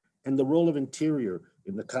not, and the role of Interior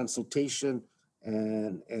in the consultation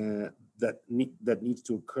and that needs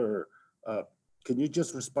to occur. Can you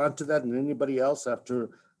just respond to that, and anybody else after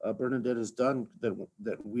Bernadette is done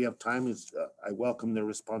that we have time? I welcome their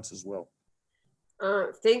response as well.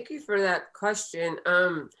 Thank you for that question.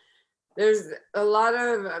 There's a lot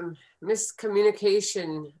of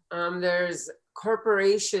miscommunication. There's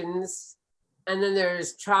corporations and then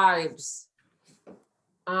there's tribes.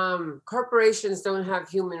 Corporations don't have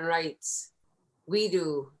human rights. We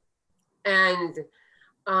do. And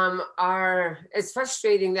it's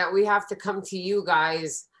frustrating that we have to come to you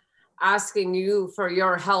guys asking you for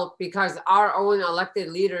your help because our own elected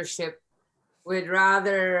leadership would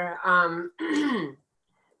rather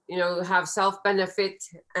have self-benefit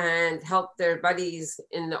and help their buddies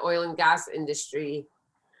in the oil and gas industry.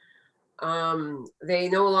 They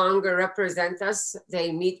no longer represent us.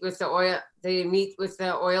 They meet with the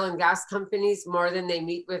oil and gas companies more than they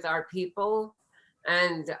meet with our people.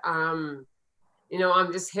 And I'm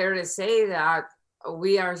just here to say that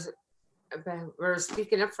we're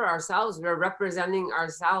speaking up for ourselves. We're representing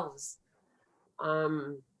ourselves.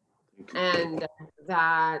 And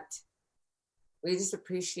that we just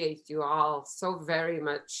appreciate you all so very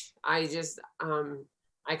much. I just,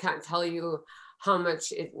 I can't tell you how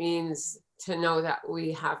much it means to know that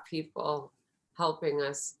we have people helping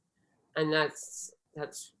us. And that's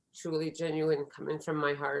truly genuine coming from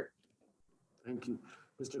my heart. Thank you.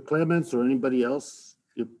 Mr. Clements or anybody else?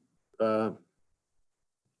 If,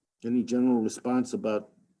 any general response about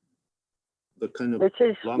the kind of This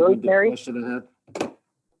is long-winded Rosemary. question I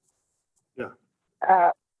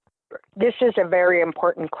had? This is a very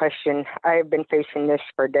important question. I've been facing this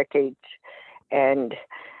for decades. And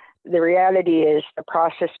the reality is the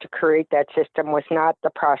process to create that system was not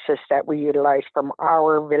the process that we utilized from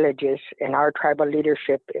our villages and our tribal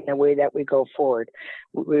leadership in the way that we go forward.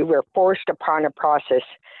 We were forced upon a process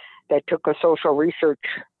that took a social research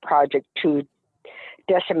project to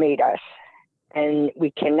decimate us. And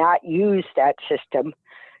we cannot use that system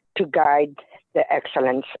to guide the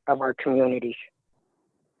excellence of our communities.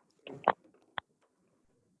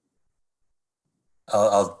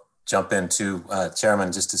 I'll jump in too,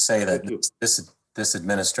 Chairman, just to say that Thank you. this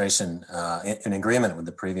administration, in agreement with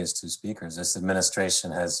the previous two speakers, this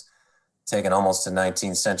administration has taken almost a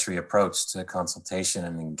 19th century approach to consultation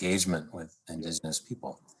and engagement with Indigenous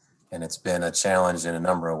people. And it's been a challenge in a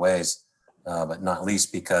number of ways, but not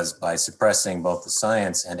least because by suppressing both the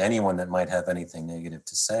science and anyone that might have anything negative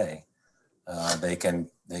to say, they can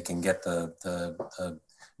get the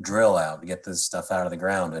drill out, get this stuff out of the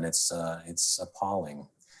ground, and it's appalling.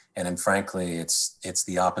 And then frankly, it's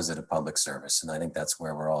the opposite of public service. And I think that's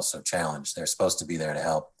where we're also challenged. They're supposed to be there to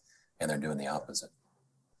help, and they're doing the opposite.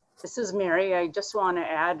 This is Mary. I just want to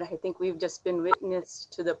add, I think we've just been witness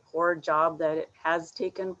to the poor job that it has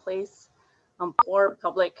taken place. Poor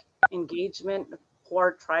public engagement,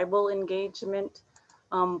 poor tribal engagement.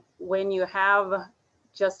 When you have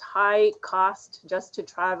just high cost just to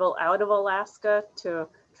travel out of Alaska, to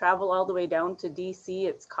travel all the way down to DC,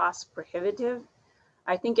 it's cost prohibitive.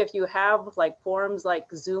 I think if you have like forums like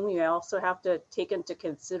Zoom, you also have to take into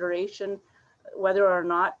consideration whether or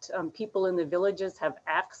not people in the villages have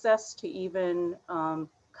access to even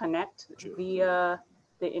connect via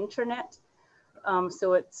the internet.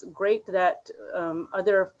 So it's great that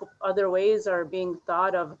other ways are being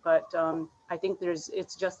thought of, but I think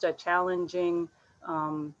it's just a challenging,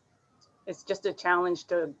 it's just a challenge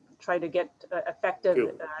to try to get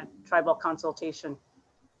effective tribal consultation.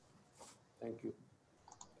 Thank you.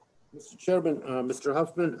 Mr. Chairman, Mr.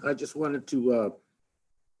 Huffman, I just wanted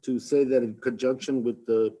to say that in conjunction with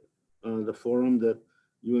the forum that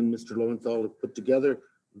you and Mr. Lowenthal have put together,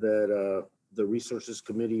 that the Resources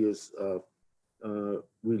Committee is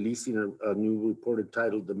releasing a new report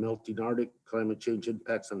entitled "The Melting Arctic: Climate Change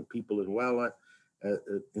Impacts on People and Wildlife,"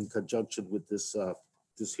 in conjunction with this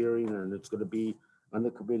hearing, and it's going to be on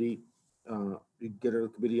the committee. You can get it on the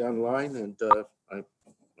committee online, and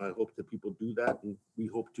I hope that people do that, and we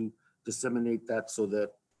hope to disseminate that so that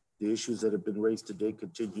the issues that have been raised today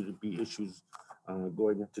continue to be issues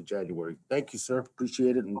going into January. Thank you, sir.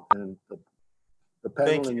 Appreciate it, and the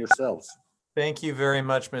panel and yourselves. Thank you very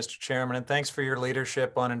much, Mr. Chairman, and thanks for your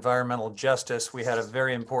leadership on environmental justice. We had a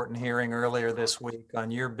very important hearing earlier this week on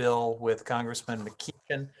your bill with Congressman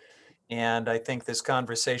McKeon, and I think this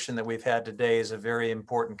conversation that we've had today is a very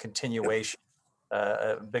important continuation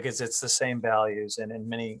because it's the same values and in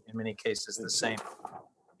many cases the same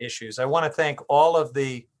issues. I want to thank all of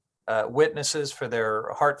the witnesses for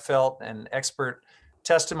their heartfelt and expert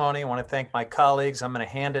testimony. I want to thank my colleagues. I'm going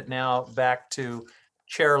to hand it now back to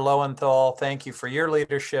Chair Lowenthal. Thank you for your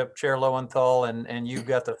leadership, Chair Lowenthal, and you've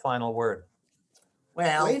got the final word.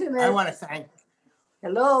 Well, Wait a minute. I want to thank,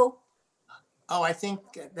 Hello. oh, I think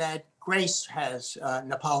that Grace has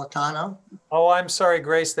Napolitano. Oh, I'm sorry,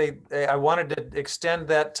 Grace. I wanted to extend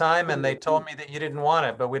that time and they told me that you didn't want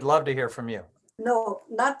it, but we'd love to hear from you. No,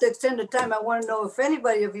 not to extend the time. I want to know if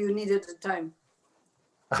anybody of you needed the time.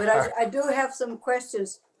 But I do have some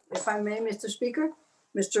questions, if I may, Mr. Speaker,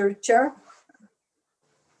 Mr. Chair.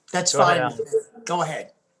 That's Go ahead, fine. Alan. Go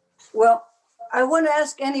ahead. Well, I want to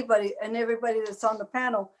ask anybody and everybody that's on the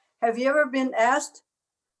panel, have you ever been asked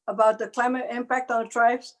about the climate impact on the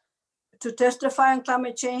tribes to testify on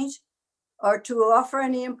climate change or to offer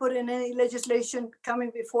any input in any legislation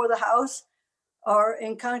coming before the House or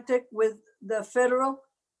in contact with the federal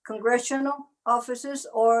congressional offices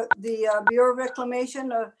or the Bureau of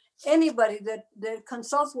Reclamation or anybody that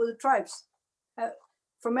consults with the tribes,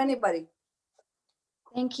 from anybody?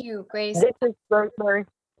 Thank you, Grace. This is Rosemary.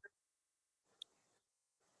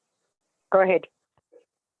 Go ahead.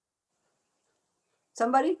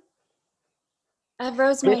 Somebody?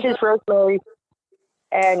 Rosemary, This is Rosemary.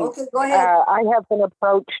 And Okay, go ahead. I have been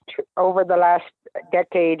approached over the last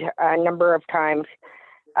decade a number of times,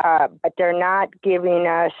 but they're not giving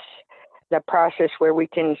us the process where we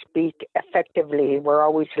can speak effectively. We're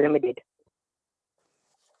always limited.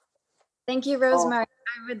 Thank you, Rosemary.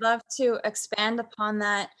 I would love to expand upon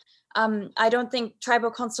that. I don't think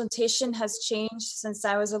tribal consultation has changed since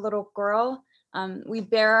I was a little girl. We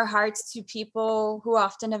bare our hearts to people who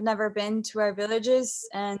often have never been to our villages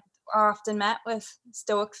and are often met with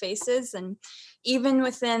stoic faces. And even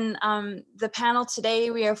within the panel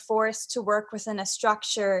today, we are forced to work within a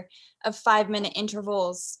structure of 5-minute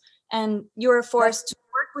intervals. And you are forced to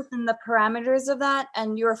work within the parameters of that.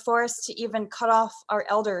 And you're forced to even cut off our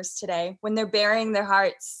elders today when they're bearing their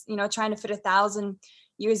hearts, you know, trying to fit 1,000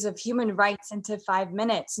 years of human rights into 5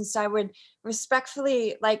 minutes. And so I would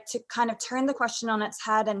respectfully like to kind of turn the question on its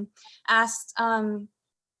head and ask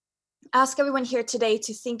everyone here today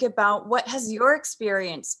to think about what has your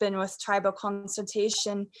experience been with tribal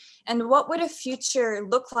consultation, and what would a future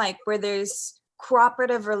look like where there's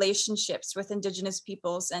cooperative relationships with Indigenous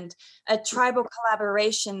peoples and a tribal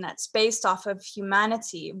collaboration that's based off of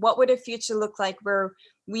humanity? What would a future look like where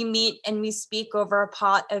we meet and we speak over a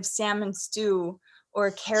pot of salmon stew or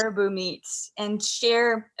caribou meat and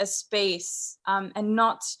share a space and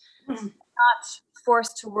not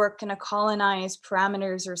forced to work in a colonized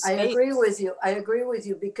parameters or space? I agree with you. I agree with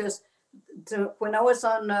you because when I was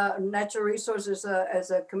on natural resources as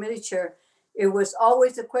a committee chair, it was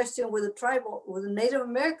always a question with the Native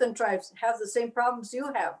American tribes have the same problems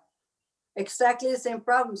you have. Exactly the same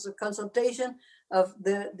problems, the consultation of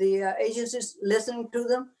the agencies listening to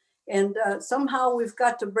them. And somehow we've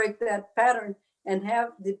got to break that pattern and have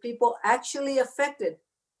the people actually affected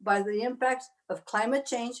by the impacts of climate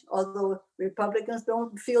change, although Republicans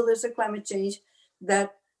don't feel there's a climate change,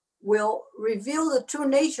 that will reveal the true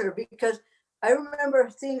nature. Because I remember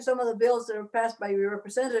seeing some of the bills that were passed by your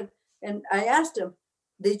representative, and I asked him,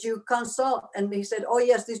 did you consult? And he said, oh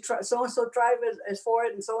yes, this so-and-so tribe is for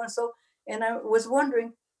it and so. And I was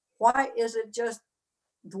wondering, why is it just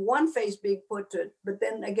one face being put to it? But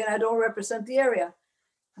then again, I don't represent the area.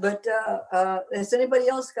 But has anybody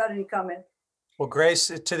else got any comment? Well, Grace,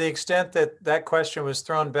 to the extent that that question was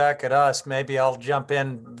thrown back at us, maybe I'll jump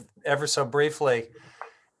in ever so briefly,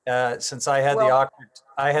 since I had the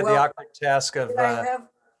awkward task of.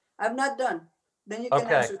 I'm not done. Then you can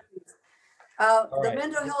Okay. answer. The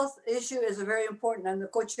mental health issue is very important. I'm the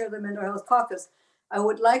co-chair of the Mental Health Caucus. I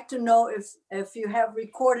would like to know if you have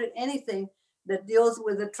recorded anything that deals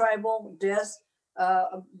with the tribal deaths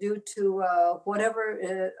due to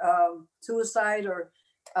whatever suicide or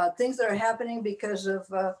things that are happening because of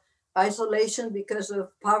isolation, because of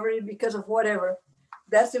poverty, because of whatever.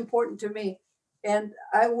 That's important to me. And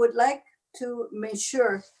I would like to make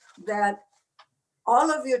sure that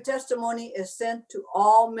all of your testimony is sent to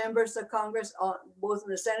all members of Congress, both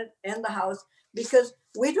in the Senate and the House, because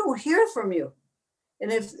we don't hear from you.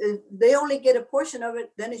 And if they only get a portion of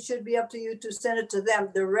it, then it should be up to you to send it to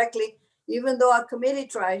them directly. Even though our committee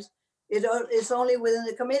tries, it's only within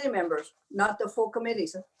the committee members, not the full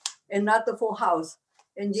committees and not the full House.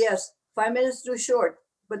 And yes, 5 minutes is too short,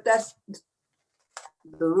 but that's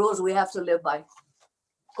the rules we have to live by.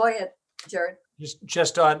 Go ahead, Jared.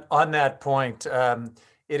 Just on that point,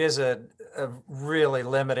 it is a really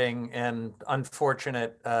limiting and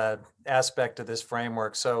unfortunate aspect of this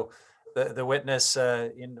framework. So the witness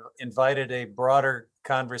invited a broader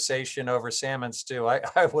conversation over salmon stew.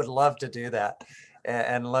 I would love to do that.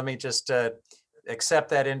 And let me just accept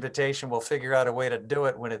that invitation. We'll figure out a way to do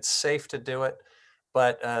it when it's safe to do it.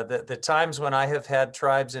 But the times when I have had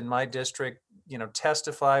tribes in my district,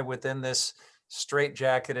 testify within this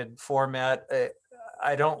straitjacketed format,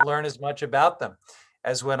 I don't learn as much about them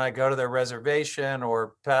as when I go to their reservation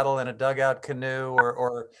or paddle in a dugout canoe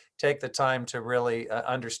or take the time to really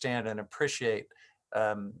understand and appreciate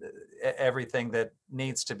everything that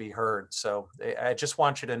needs to be heard. So I just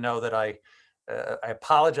want you to know that I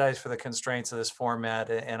apologize for the constraints of this format,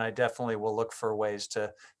 and I definitely will look for ways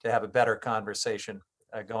to have a better conversation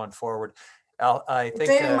going forward. I think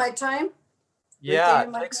Retaining my time? Yeah,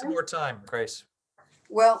 take some more time, Grace.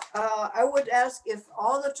 Well, I would ask if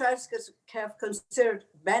all the tribes have considered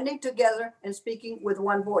banding together and speaking with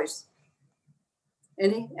one voice.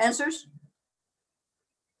 Any answers?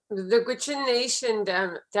 The Gwich'in Nation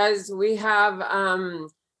does. We have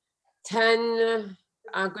 10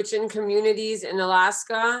 Gwich'in communities in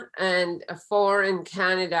Alaska and 4 in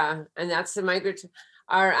Canada, and that's the migratory.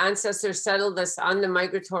 Our ancestors settled us on the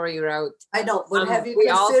migratory route. I know, but have you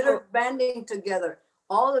considered banding together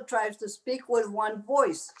all the tribes to speak with one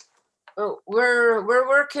voice? Oh, we're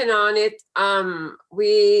working on it.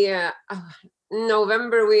 We in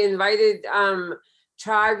November we invited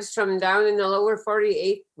tribes from down in the lower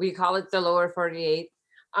 48. We call it the lower 48.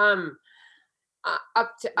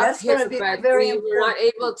 Up That's here, gonna be but very we were not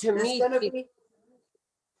important. able to meet.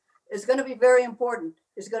 It's gonna be very important.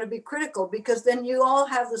 It's gonna be critical because then you all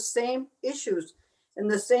have the same issues and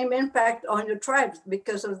the same impact on your tribes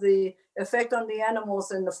because of the effect on the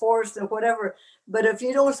animals and the forest and whatever. But if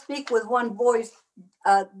you don't speak with one voice,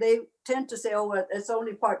 they tend to say, oh, well, it's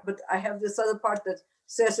only part, but I have this other part that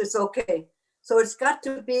says it's okay. So it's got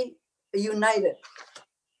to be united.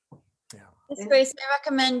 Ms. Grace, I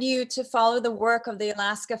recommend you to follow the work of the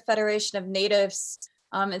Alaska Federation of Natives.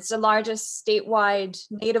 It's the largest statewide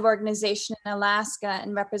Native organization in Alaska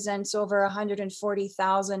and represents over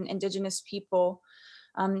 140,000 Indigenous people.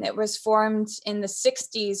 It was formed in the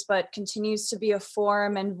 60s, but continues to be a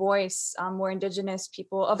forum and voice where Indigenous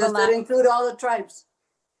people of Does Alaska. that include all the tribes?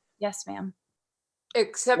 Yes, ma'am.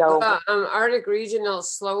 Except No. Arctic Regional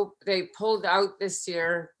Slope, they pulled out this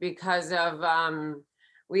year because of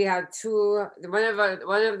we had two.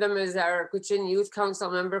 One of them is our Kuchin Youth Council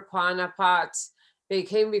member, Kwana Potts. They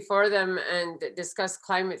came before them and discussed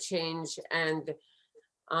climate change, and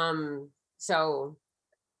so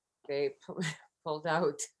they pulled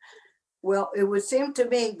out. Well, it would seem to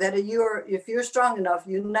me that if you're strong enough,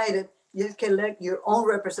 united, you can elect your own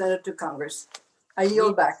representative to Congress. I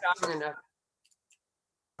yield back. Strong enough.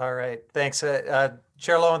 All right, thanks. Chair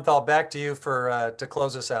Lowenthal, back to you for to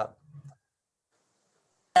close us out.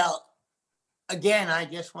 Well, again, I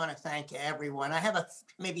just want to thank everyone. I have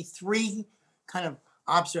maybe three kind of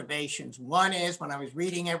observations. One is when I was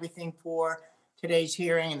reading everything for today's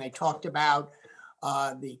hearing and they talked about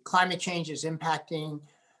the climate change is impacting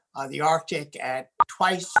the Arctic at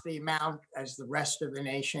twice the amount as the rest of the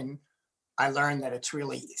nation. I learned that it's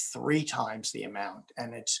really 3 times the amount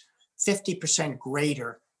and it's 50%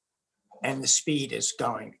 greater and the speed is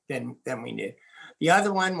going than we did. The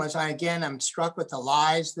other one was, I'm struck with the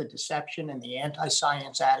lies, the deception, and the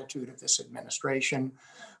anti-science attitude of this administration,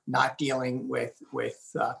 not dealing with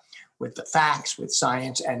the facts, with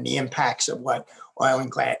science, and the impacts of what oil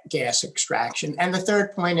and gas extraction. And the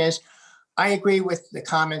third point is, I agree with the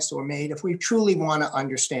comments that were made. If we truly want to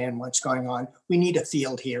understand what's going on, we need a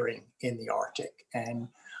field hearing in the Arctic. And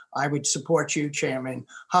I would support you, Chairman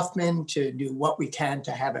Huffman, to do what we can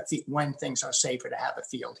to have when things are safer to have a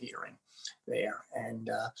field hearing there. And,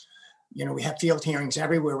 we have field hearings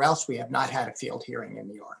everywhere else. We have not had a field hearing in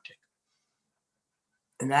the Arctic.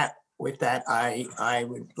 And with that, I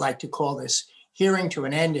would like to call this hearing to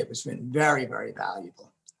an end. It has been very, very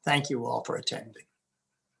valuable. Thank you all for attending.